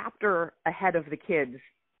a chapter ahead of the kids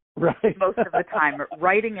most of the time,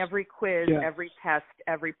 writing every quiz, every test,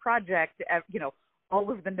 every project,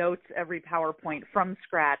 all of the notes, every PowerPoint from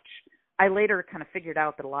scratch. I later kind of figured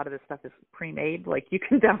out that a lot of this stuff is pre-made, like you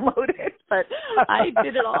can download it, but I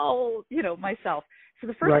did it all, myself. So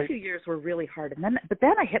the first 2 years were really hard, but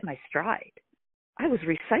then I hit my stride. I was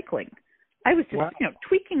recycling. I was just,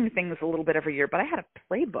 tweaking things a little bit every year, but I had a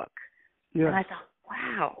playbook, and I thought,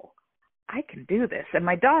 wow, I can do this. And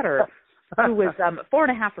my daughter, who was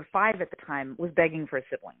 4.5 or 5 at the time, was begging for a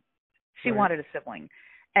sibling. She wanted a sibling,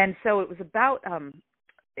 and so it was about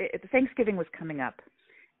Thanksgiving was coming up.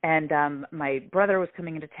 And my brother was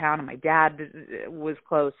coming into town, and my dad was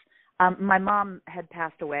close. My mom had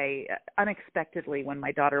passed away unexpectedly when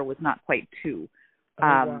my daughter was not quite 2.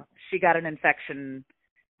 She got an infection,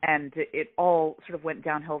 and it all sort of went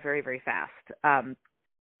downhill very, very fast,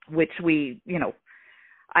 which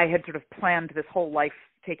I had sort of planned this whole life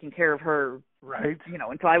taking care of her,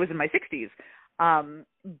 until I was in my 60s.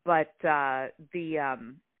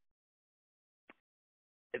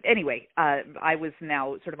 Anyway, I was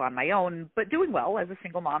now sort of on my own, but doing well as a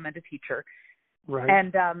single mom and a teacher. Right.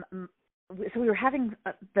 And so we were having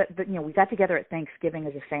we got together at Thanksgiving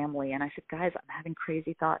as a family, and I said, guys, I'm having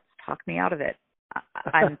crazy thoughts. Talk me out of it.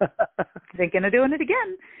 I'm thinking of doing it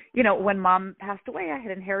again. When Mom passed away, I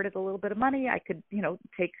had inherited a little bit of money. I could,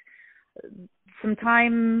 take some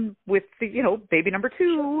time with baby number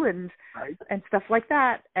 2 and stuff like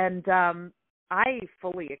that. And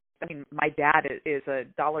my dad is a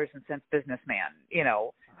dollars and cents businessman.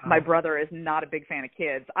 My brother is not a big fan of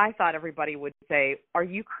kids. I thought everybody would say, "Are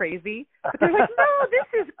you crazy?" But they're like, "No, this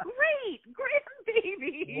is great,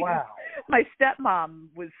 grandbaby." Wow. My stepmom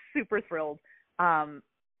was super thrilled. And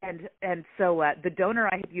so the donor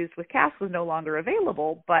I had used with Cass was no longer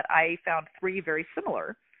available, but I found 3 very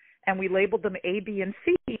similar, and we labeled them A, B, and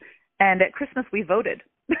C. And at Christmas we voted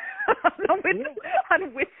on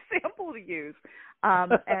which sample to use.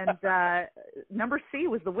 And number C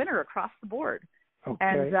was the winner across the board. Okay.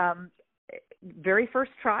 And very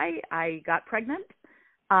first try, I got pregnant.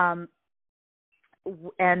 And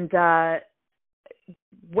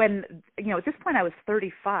when, at this point I was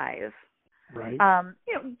 35. Right. A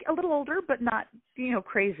little older, but not,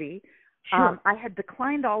 crazy. Sure. I had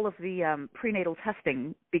declined all of the prenatal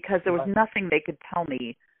testing because there was nothing they could tell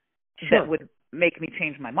me that would make me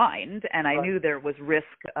change my mind, and I knew there was risk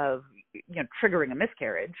of triggering a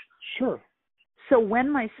miscarriage. Sure. So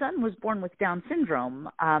when my son was born with Down syndrome,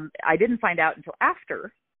 I didn't find out until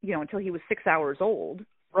after, until he was 6 hours old.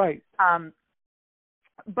 Right.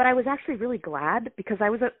 But I was actually really glad because I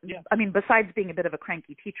was besides being a bit of a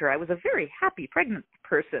cranky teacher, I was a very happy pregnant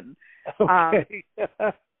person. Okay.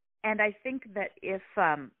 And I think that if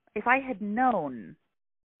I had known,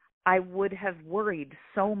 I would have worried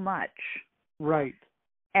so much. Right.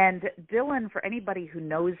 And Dylan, for anybody who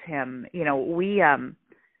knows him,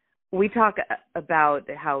 we talk about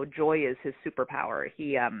how joy is his superpower.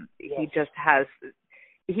 He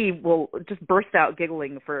will just burst out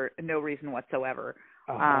giggling for no reason whatsoever.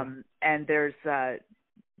 And there's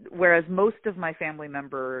whereas most of my family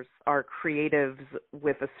members are creatives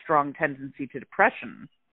with a strong tendency to depression,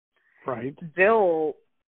 right. Bill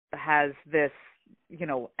has this,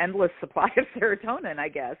 endless supply of serotonin, I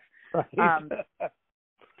guess. Right.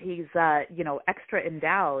 He's, extra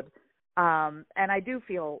endowed. And I do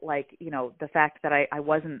feel like, the fact that I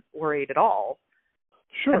wasn't worried at all.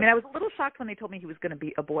 Sure. I mean, I was a little shocked when they told me he was going to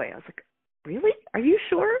be a boy. I was like, really? Are you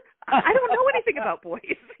sure? I don't know anything about boys.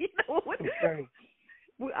 Okay.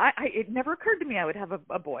 It never occurred to me I would have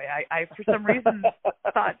a boy. I for some reason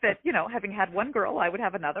thought that, having had one girl, I would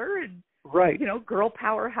have another, and, right. Girl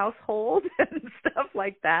power household and stuff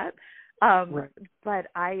like that. Right. But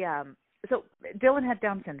so Dylan had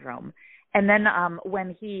Down syndrome. And then when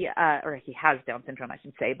he has Down syndrome, I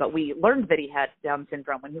should say, but we learned that he had Down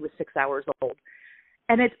syndrome when he was 6 hours old.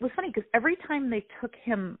 And it was funny because every time they took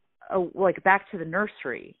him back to the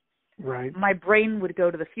nursery, right, my brain would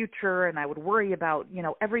go to the future, and I would worry about,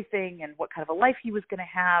 everything and what kind of a life he was going to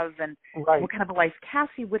have and right. what kind of a life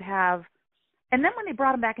Cassie would have. And then when they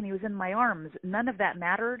brought him back and he was in my arms, none of that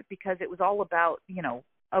mattered because it was all about,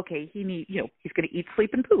 okay, he's going to eat,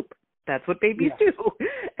 sleep, and poop. That's what babies do.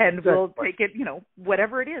 And exactly. We'll take it,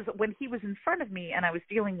 whatever it is. When he was in front of me and I was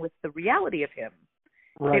dealing with the reality of him,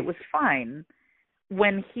 right. it was fine.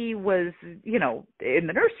 When he was, in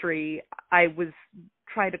the nursery, I was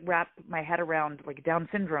trying to wrap my head around Down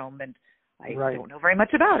syndrome, and I right. don't know very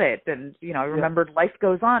much about it. And, I remembered Life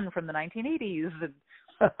Goes On from the 1980s. And,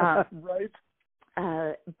 right.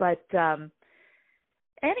 But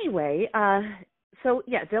anyway, so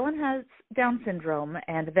yeah, Dylan has Down syndrome,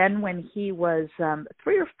 and then when he was 3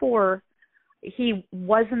 or 4, he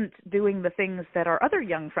wasn't doing the things that our other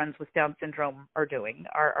young friends with Down syndrome are doing,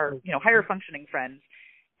 our higher functioning friends,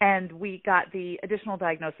 and we got the additional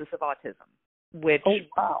diagnosis of autism, which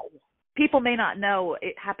people may not know.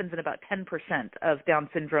 It happens in about 10% of Down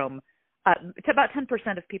syndrome. About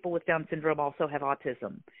 10% of people with Down syndrome also have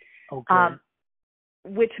autism. Okay.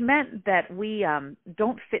 Which meant that we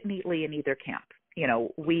don't fit neatly in either camp.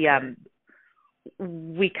 We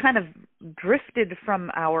kind of drifted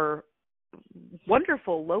from our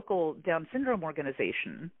wonderful local Down syndrome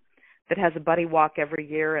organization that has a buddy walk every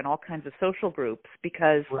year and all kinds of social groups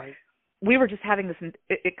because we were just having this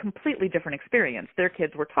a completely different experience. Their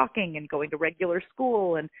kids were talking and going to regular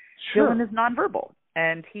school, and Dylan is nonverbal,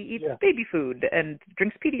 and he eats baby food and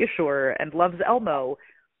drinks Pediasure and loves Elmo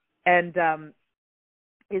and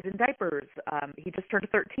is in diapers. He just turned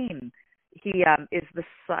 13. He is the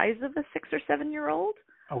size of a 6 or 7 year old.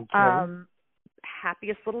 Okay.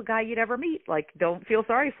 Happiest little guy you'd ever meet. Don't feel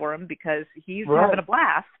sorry for him because he's having a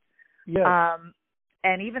blast. Yeah.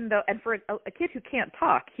 And even though, and for a kid who can't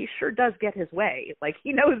talk, he sure does get his way.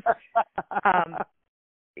 He knows.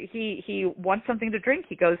 He wants something to drink.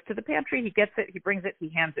 He goes to the pantry. He gets it. He brings it. He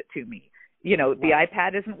hands it to me. The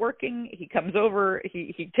iPad isn't working. He comes over.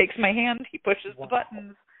 He takes my hand. He pushes the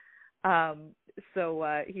buttons.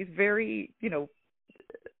 So he's very,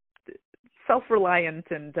 self-reliant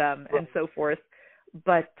and so forth.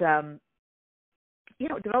 But, developmentally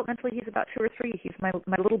he's about 2 or 3. He's my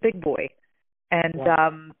little big boy. And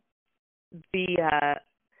the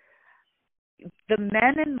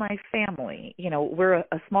men in my family, we're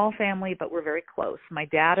a small family, but we're very close. My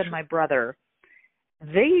dad and my brother,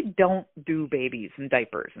 they don't do babies and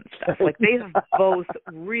diapers and stuff. They have both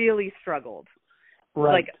really struggled.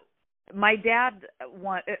 Right. My dad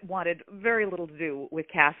wanted very little to do with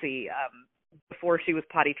Cassie before she was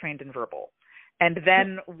potty trained and verbal. And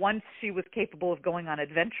then once she was capable of going on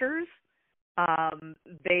adventures,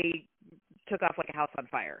 they took off like a house on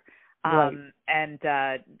fire. And,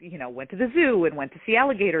 went to the zoo and went to see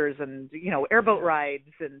alligators and, airboat rides.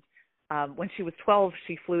 And when she was 12,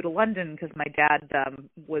 she flew to London because my dad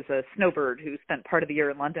was a snowbird who spent part of the year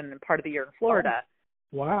in London and part of the year in Florida.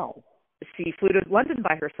 Oh, wow. She flew to London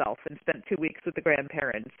by herself and spent 2 weeks with the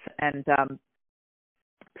grandparents. And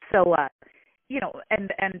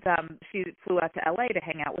she flew out to LA to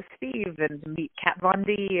hang out with Steve and meet Kat Von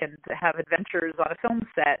D and to have adventures on a film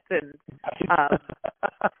set. And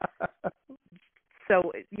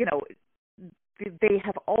so, they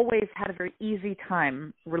have always had a very easy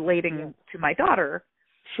time relating to my daughter.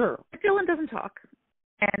 Sure. Dylan doesn't talk.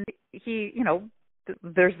 And he,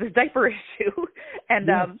 there's this diaper issue. And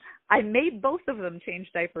I made both of them change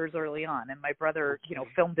diapers early on. And my brother,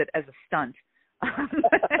 filmed it as a stunt.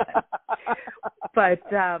 But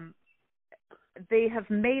they have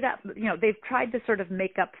made up, they've tried to sort of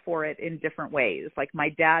make up for it in different ways. My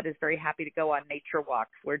dad is very happy to go on nature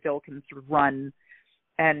walks where Dill can sort of run.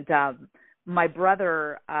 And my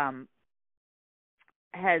brother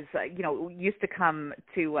has used to come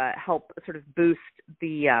to help sort of boost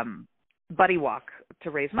the Buddy Walk to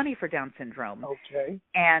raise money for Down syndrome. Okay.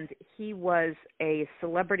 And he was a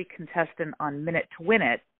celebrity contestant on Minute to Win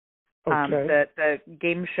It, the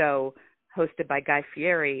game show hosted by Guy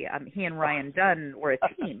Fieri. He and Ryan Dunn were a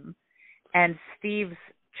team, and Steve's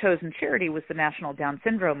chosen charity was the National Down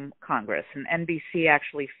Syndrome Congress, and NBC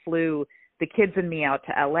actually flew the kids and me out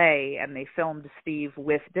to LA, and they filmed Steve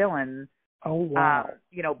with Dylan. Oh, wow.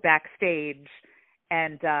 Backstage,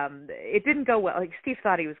 and it didn't go well. Like, Steve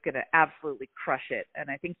thought he was going to absolutely crush it, and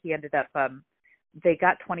I think he ended up they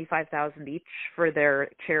got $25,000 each for their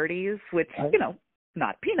charities, which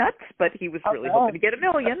not peanuts, but he was really hoping to get $1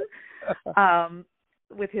 million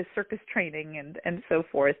with his circus training and so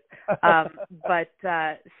forth. But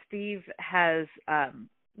Steve has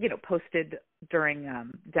posted during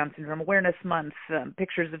Down Syndrome Awareness Month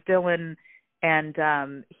pictures of Dylan,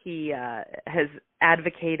 and he has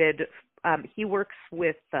advocated. He works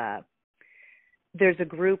with. There's a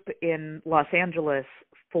group in Los Angeles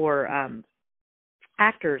for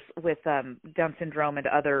actors with Down syndrome and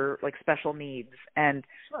other like special needs, and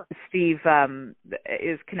sure. Steve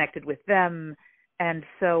is connected with them, and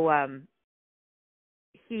so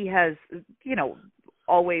he has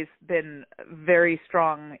always been very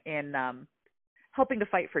strong in helping to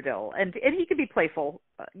fight for Dill, and he can be playful.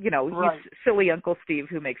 Right. He's silly Uncle Steve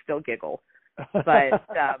who makes Dill giggle, but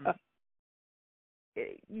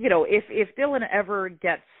if Dylan ever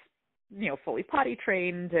gets fully potty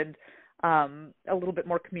trained and a little bit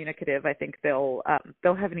more communicative, I think they'll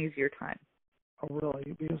have an easier time. Oh,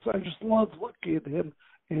 really? Because I just love looking at him,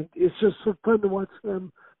 and it's just so fun to watch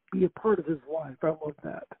him be a part of his life. I love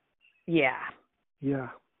that. Yeah. Yeah.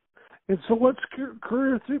 And so what's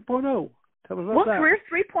Career 3.0? Tell us about that. Career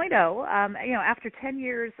 3.0, after 10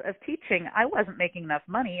 years of teaching, I wasn't making enough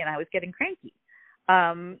money, and I was getting cranky.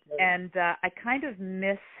 And I kind of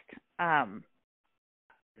missed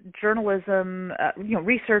journalism,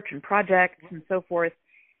 research and projects and so forth.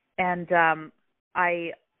 And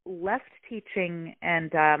I left teaching,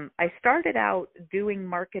 and I started out doing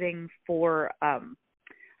marketing for a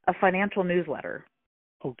financial newsletter.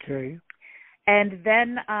 Okay. And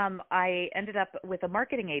then I ended up with a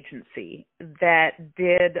marketing agency that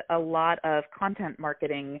did a lot of content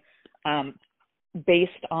marketing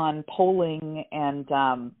based on polling and,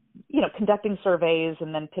 conducting surveys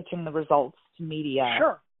and then pitching the results to media.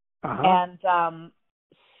 Sure. Uh-huh. And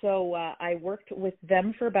so I worked with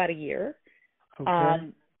them for about a year.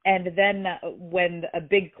 Okay. And then when a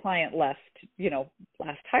big client left,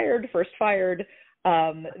 last hired, first fired,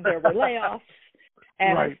 there were layoffs.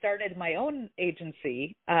 And right. I started my own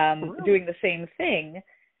agency really? doing the same thing,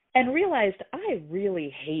 and realized I really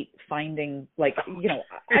hate finding, I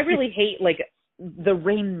really hate, the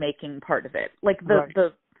rainmaking part of it.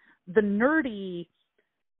 The nerdy,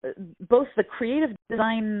 both the creative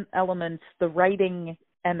design elements, the writing,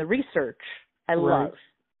 and the research, I love.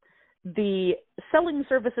 The selling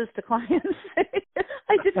services to clients,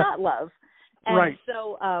 I did not love. And right.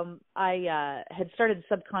 so I had started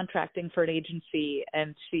subcontracting for an agency,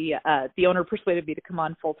 and the owner persuaded me to come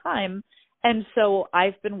on full time. And so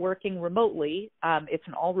I've been working remotely. It's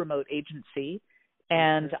an all remote agency,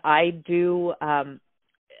 and I do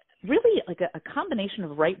really a combination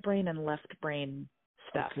of right brain and left brain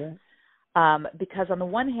stuff. Okay. Because on the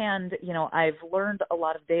one hand, I've learned a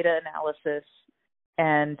lot of data analysis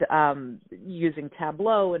and using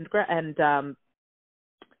Tableau and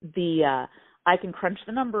I can crunch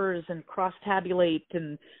the numbers and cross-tabulate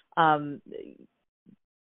and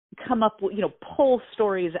come up with, pull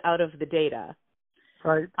stories out of the data.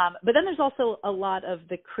 Right. But then there's also a lot of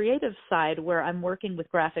the creative side where I'm working with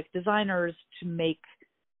graphic designers to make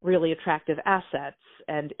really attractive assets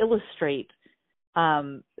and illustrate,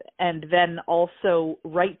 and then also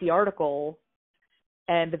write the article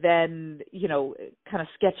and then, kind of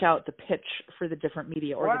sketch out the pitch for the different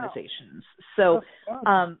media organizations. So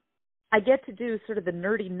I get to do sort of the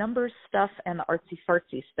nerdy numbers stuff and the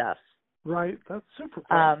artsy-fartsy stuff. Right. That's super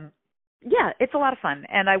fun. Yeah, it's a lot of fun.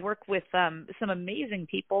 And I work with some amazing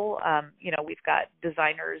people. We've got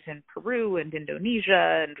designers in Peru and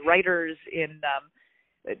Indonesia and writers in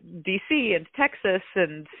D.C. and Texas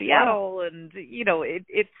and Seattle. Wow. And,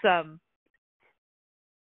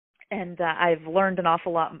 and I've learned an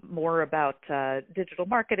awful lot more about digital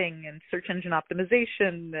marketing and search engine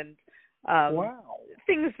optimization and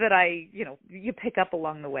things that you pick up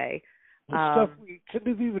along the way. Stuff we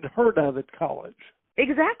couldn't have even heard of at college.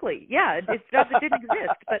 Exactly. Yeah, it's stuff that didn't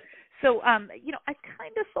exist. But so, I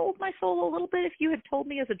kind of sold my soul a little bit. If you had told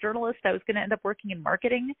me as a journalist I was going to end up working in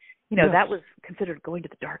marketing, yes. That was considered going to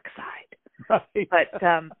the dark side. Right. But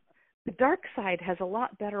the dark side has a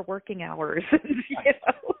lot better working hours.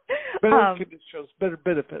 Better conditions, better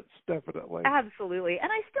benefits, definitely. Absolutely.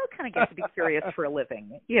 And I still kind of get to be curious for a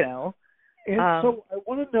living, And so I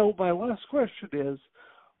want to know, my last question is,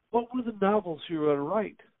 what were the novels you were going to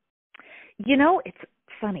write? It's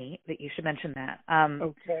funny that you should mention that.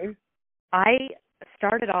 Okay. I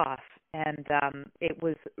started off, and it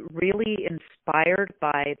was really inspired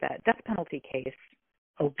by that death penalty case.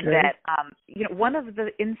 Okay. That, one of the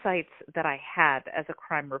insights that I had as a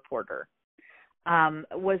crime reporter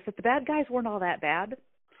was that the bad guys weren't all that bad.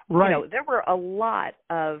 Right. There were a lot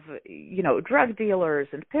of, drug dealers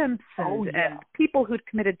and pimps and people who'd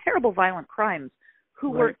committed terrible violent crimes who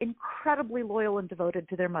were incredibly loyal and devoted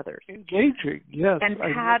to their mothers. Engaging, yes. And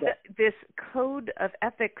had this code of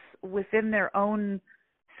ethics within their own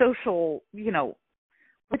social,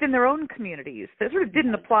 within their own communities that sort of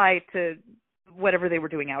didn't apply to whatever they were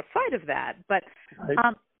doing outside of that. But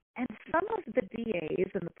and some of the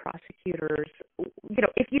DAs and the prosecutors,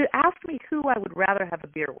 if you ask me who I would rather have a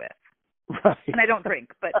beer with, and I don't drink,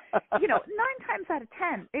 but 9 times out of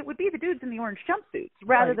 10, it would be the dudes in the orange jumpsuits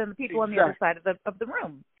rather than the people on the other side of the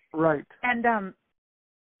room. Right. And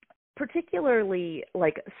particularly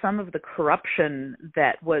like some of the corruption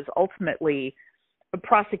that was ultimately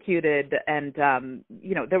prosecuted, and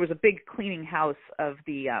there was a big cleaning house of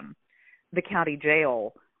the county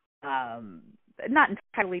jail. Not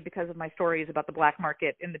entirely because of my stories about the black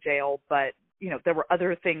market in the jail, but, there were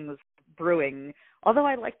other things brewing, although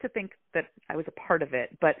I like to think that I was a part of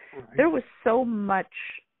it. But there was so much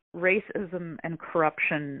racism and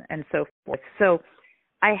corruption and so forth. So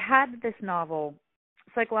I had this novel,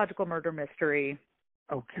 psychological murder mystery,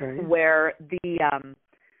 where the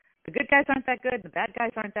good guys aren't that good, the bad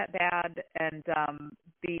guys aren't that bad, and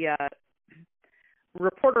the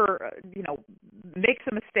reporter, makes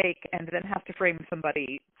a mistake and then has to frame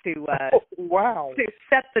somebody to to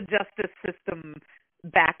set the justice system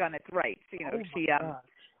back on its rights. She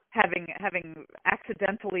having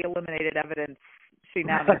accidentally eliminated evidence, she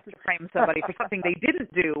now needs to frame somebody for something they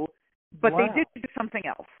didn't do, but they did do something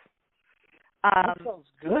else. That sounds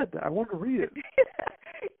good. I want to read it.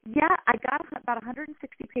 Yeah, I got about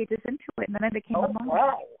 160 pages into it, and then I became a mom.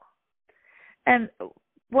 Wow. And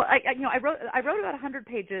well, I wrote about 100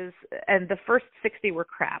 pages, and the first 60 were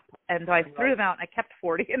crap, and I threw them out, and I kept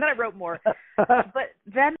 40, and then I wrote more. but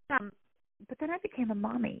then I became a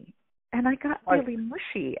mommy, and I got really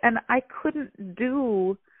mushy, and I couldn't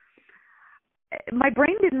do. My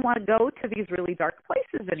brain didn't want to go to these really dark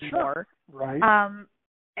places anymore. Sure. Right.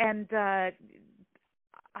 And I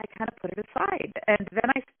kind of put it aside, and then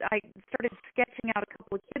I started sketching out a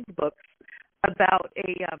couple of kids' books about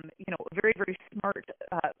a very, very smart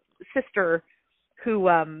sister who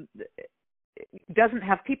doesn't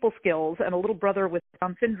have people skills, and a little brother with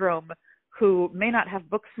Down syndrome who may not have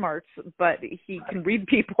book smarts, but he can read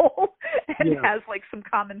people and has like some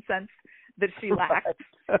common sense that she lacks.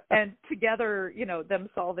 And together, them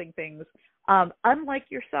solving things. Unlike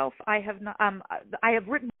yourself, I have not. I have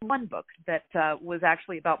written one book that was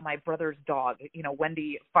actually about my brother's dog.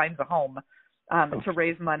 Wendy finds a home to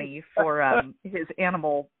raise money for his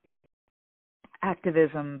animal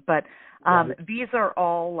activism. But these are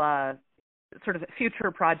all sort of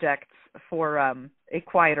future projects for a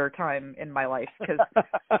quieter time in my life, because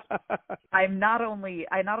I not only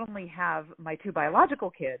have my 2 biological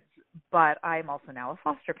kids, but I'm also now a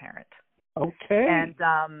foster parent. Okay. And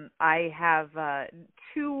I have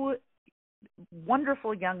 2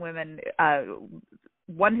 wonderful young women,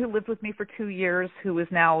 one who lived with me for 2 years, who is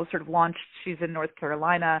now sort of launched. She's in North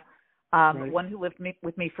Carolina. One who lived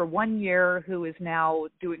with me for 1 year, who is now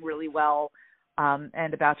doing really well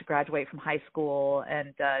and about to graduate from high school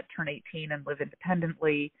and turn 18 and live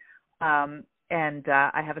independently. And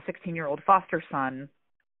I have a 16-year-old foster son.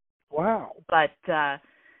 Wow. But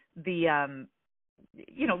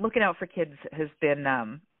looking out for kids has been,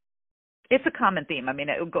 it's a common theme. I mean,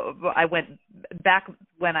 I went back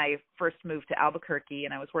when I first moved to Albuquerque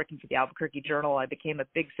and I was working for the Albuquerque Journal. I became a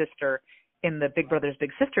big sister in the Big Brothers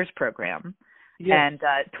Big Sisters program. Yes. And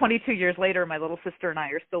 22 years later, my little sister and I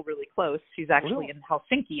are still really close. She's actually in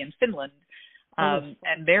Helsinki in Finland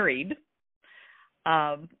and married.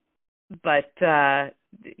 But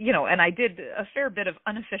and I did a fair bit of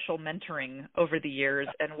unofficial mentoring over the years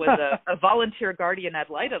and was a volunteer guardian ad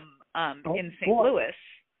litem in St. Louis.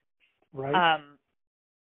 Right.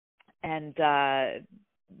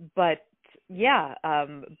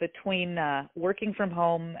 Between working from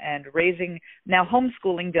home and now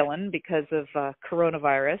homeschooling Dylan because of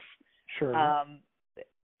coronavirus. Sure.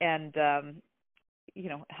 And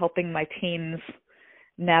helping my teens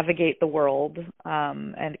navigate the world,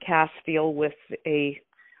 and Cass deal with a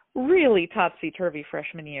really topsy-turvy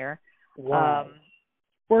freshman year. Wow.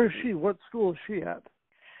 Where is she? What school is she at?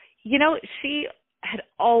 She had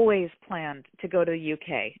always planned to go to the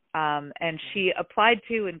UK, and she applied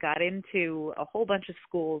to and got into a whole bunch of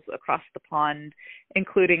schools across the pond,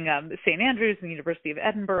 including St. Andrews and the University of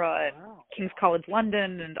Edinburgh and King's College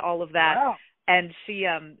London and all of that. Wow. And she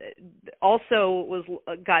also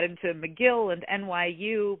got into McGill and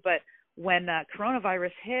NYU, but when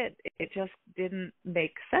coronavirus hit, it just didn't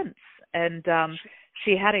make sense. And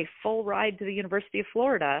she had a full ride to the University of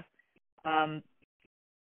Florida.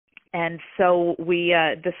 And so we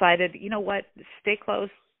decided, you know what, stay close.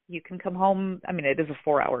 You can come home. I mean, it is a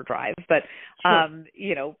 4-hour drive, but, sure.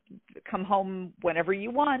 Come home whenever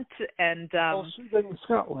you want. And she's in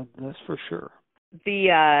Scotland, that's for sure.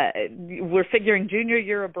 We're figuring junior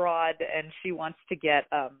year abroad, and she wants to get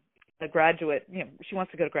a graduate, she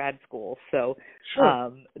wants to go to grad school. So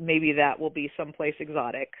sure. Maybe that will be someplace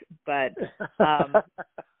exotic. But,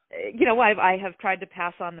 I have tried to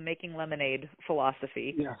pass on the making lemonade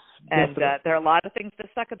philosophy. Yes, and there are a lot of things to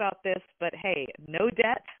suck about this, but hey, no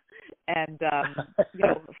debt and,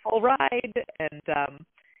 full ride. And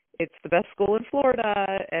it's the best school in Florida.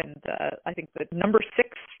 And I think the number 6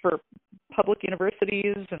 for public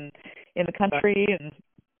universities and in the country. And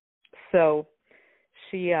so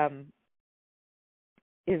she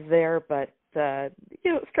is there, but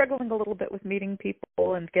struggling a little bit with meeting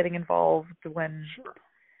people and getting involved when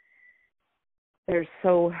there's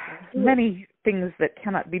so many things that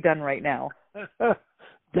cannot be done right now.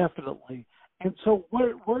 Definitely. And so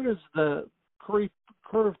where is the Curve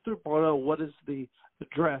 3.0? What is the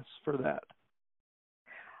address for that?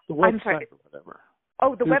 The website or whatever.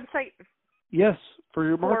 Oh, the website? Yes, for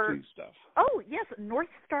your marketing stuff. Oh, yes,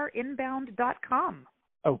 northstarinbound.com.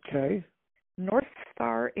 Okay.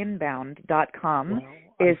 northstarinbound.com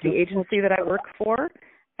is the agency that I work for.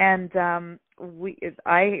 And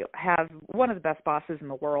I have one of the best bosses in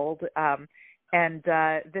the world. And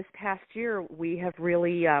this past year, we have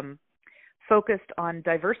really focused on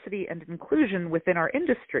diversity and inclusion within our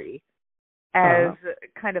industry as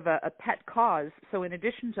kind of a pet cause. So in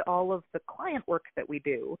addition to all of the client work that we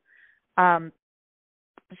do,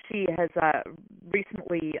 she has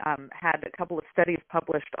recently had a couple of studies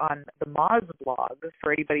published on the Moz blog.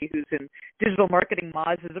 For anybody who's in digital marketing,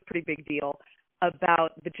 Moz is a pretty big deal,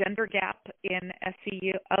 about the gender gap in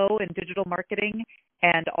SEO and digital marketing,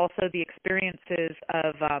 and also the experiences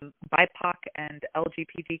of BIPOC and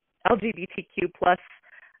LGBTQ plus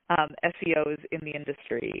SEOs in the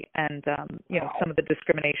industry, and some of the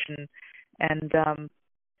discrimination. And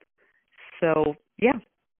so, yeah.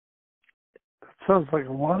 Sounds like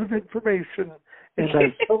a lot of information, and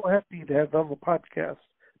I'm so happy to have on the podcast.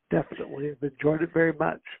 Definitely. I've enjoyed it very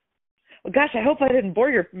much. Well, gosh, I hope I didn't bore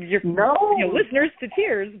your listeners to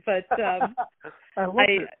tears, but I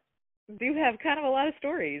do have kind of a lot of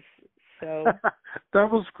stories. So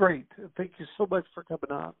that was great. Thank you so much for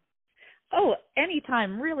coming on. Oh,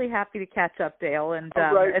 anytime. Really happy to catch up, Dale. And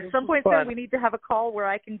right, at some point soon, we need to have a call where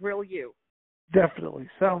I can grill you. Definitely.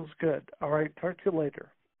 Sounds good. All right. Talk to you later.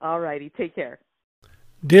 All righty. Take care.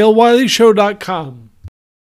 DaleWileyShow.com.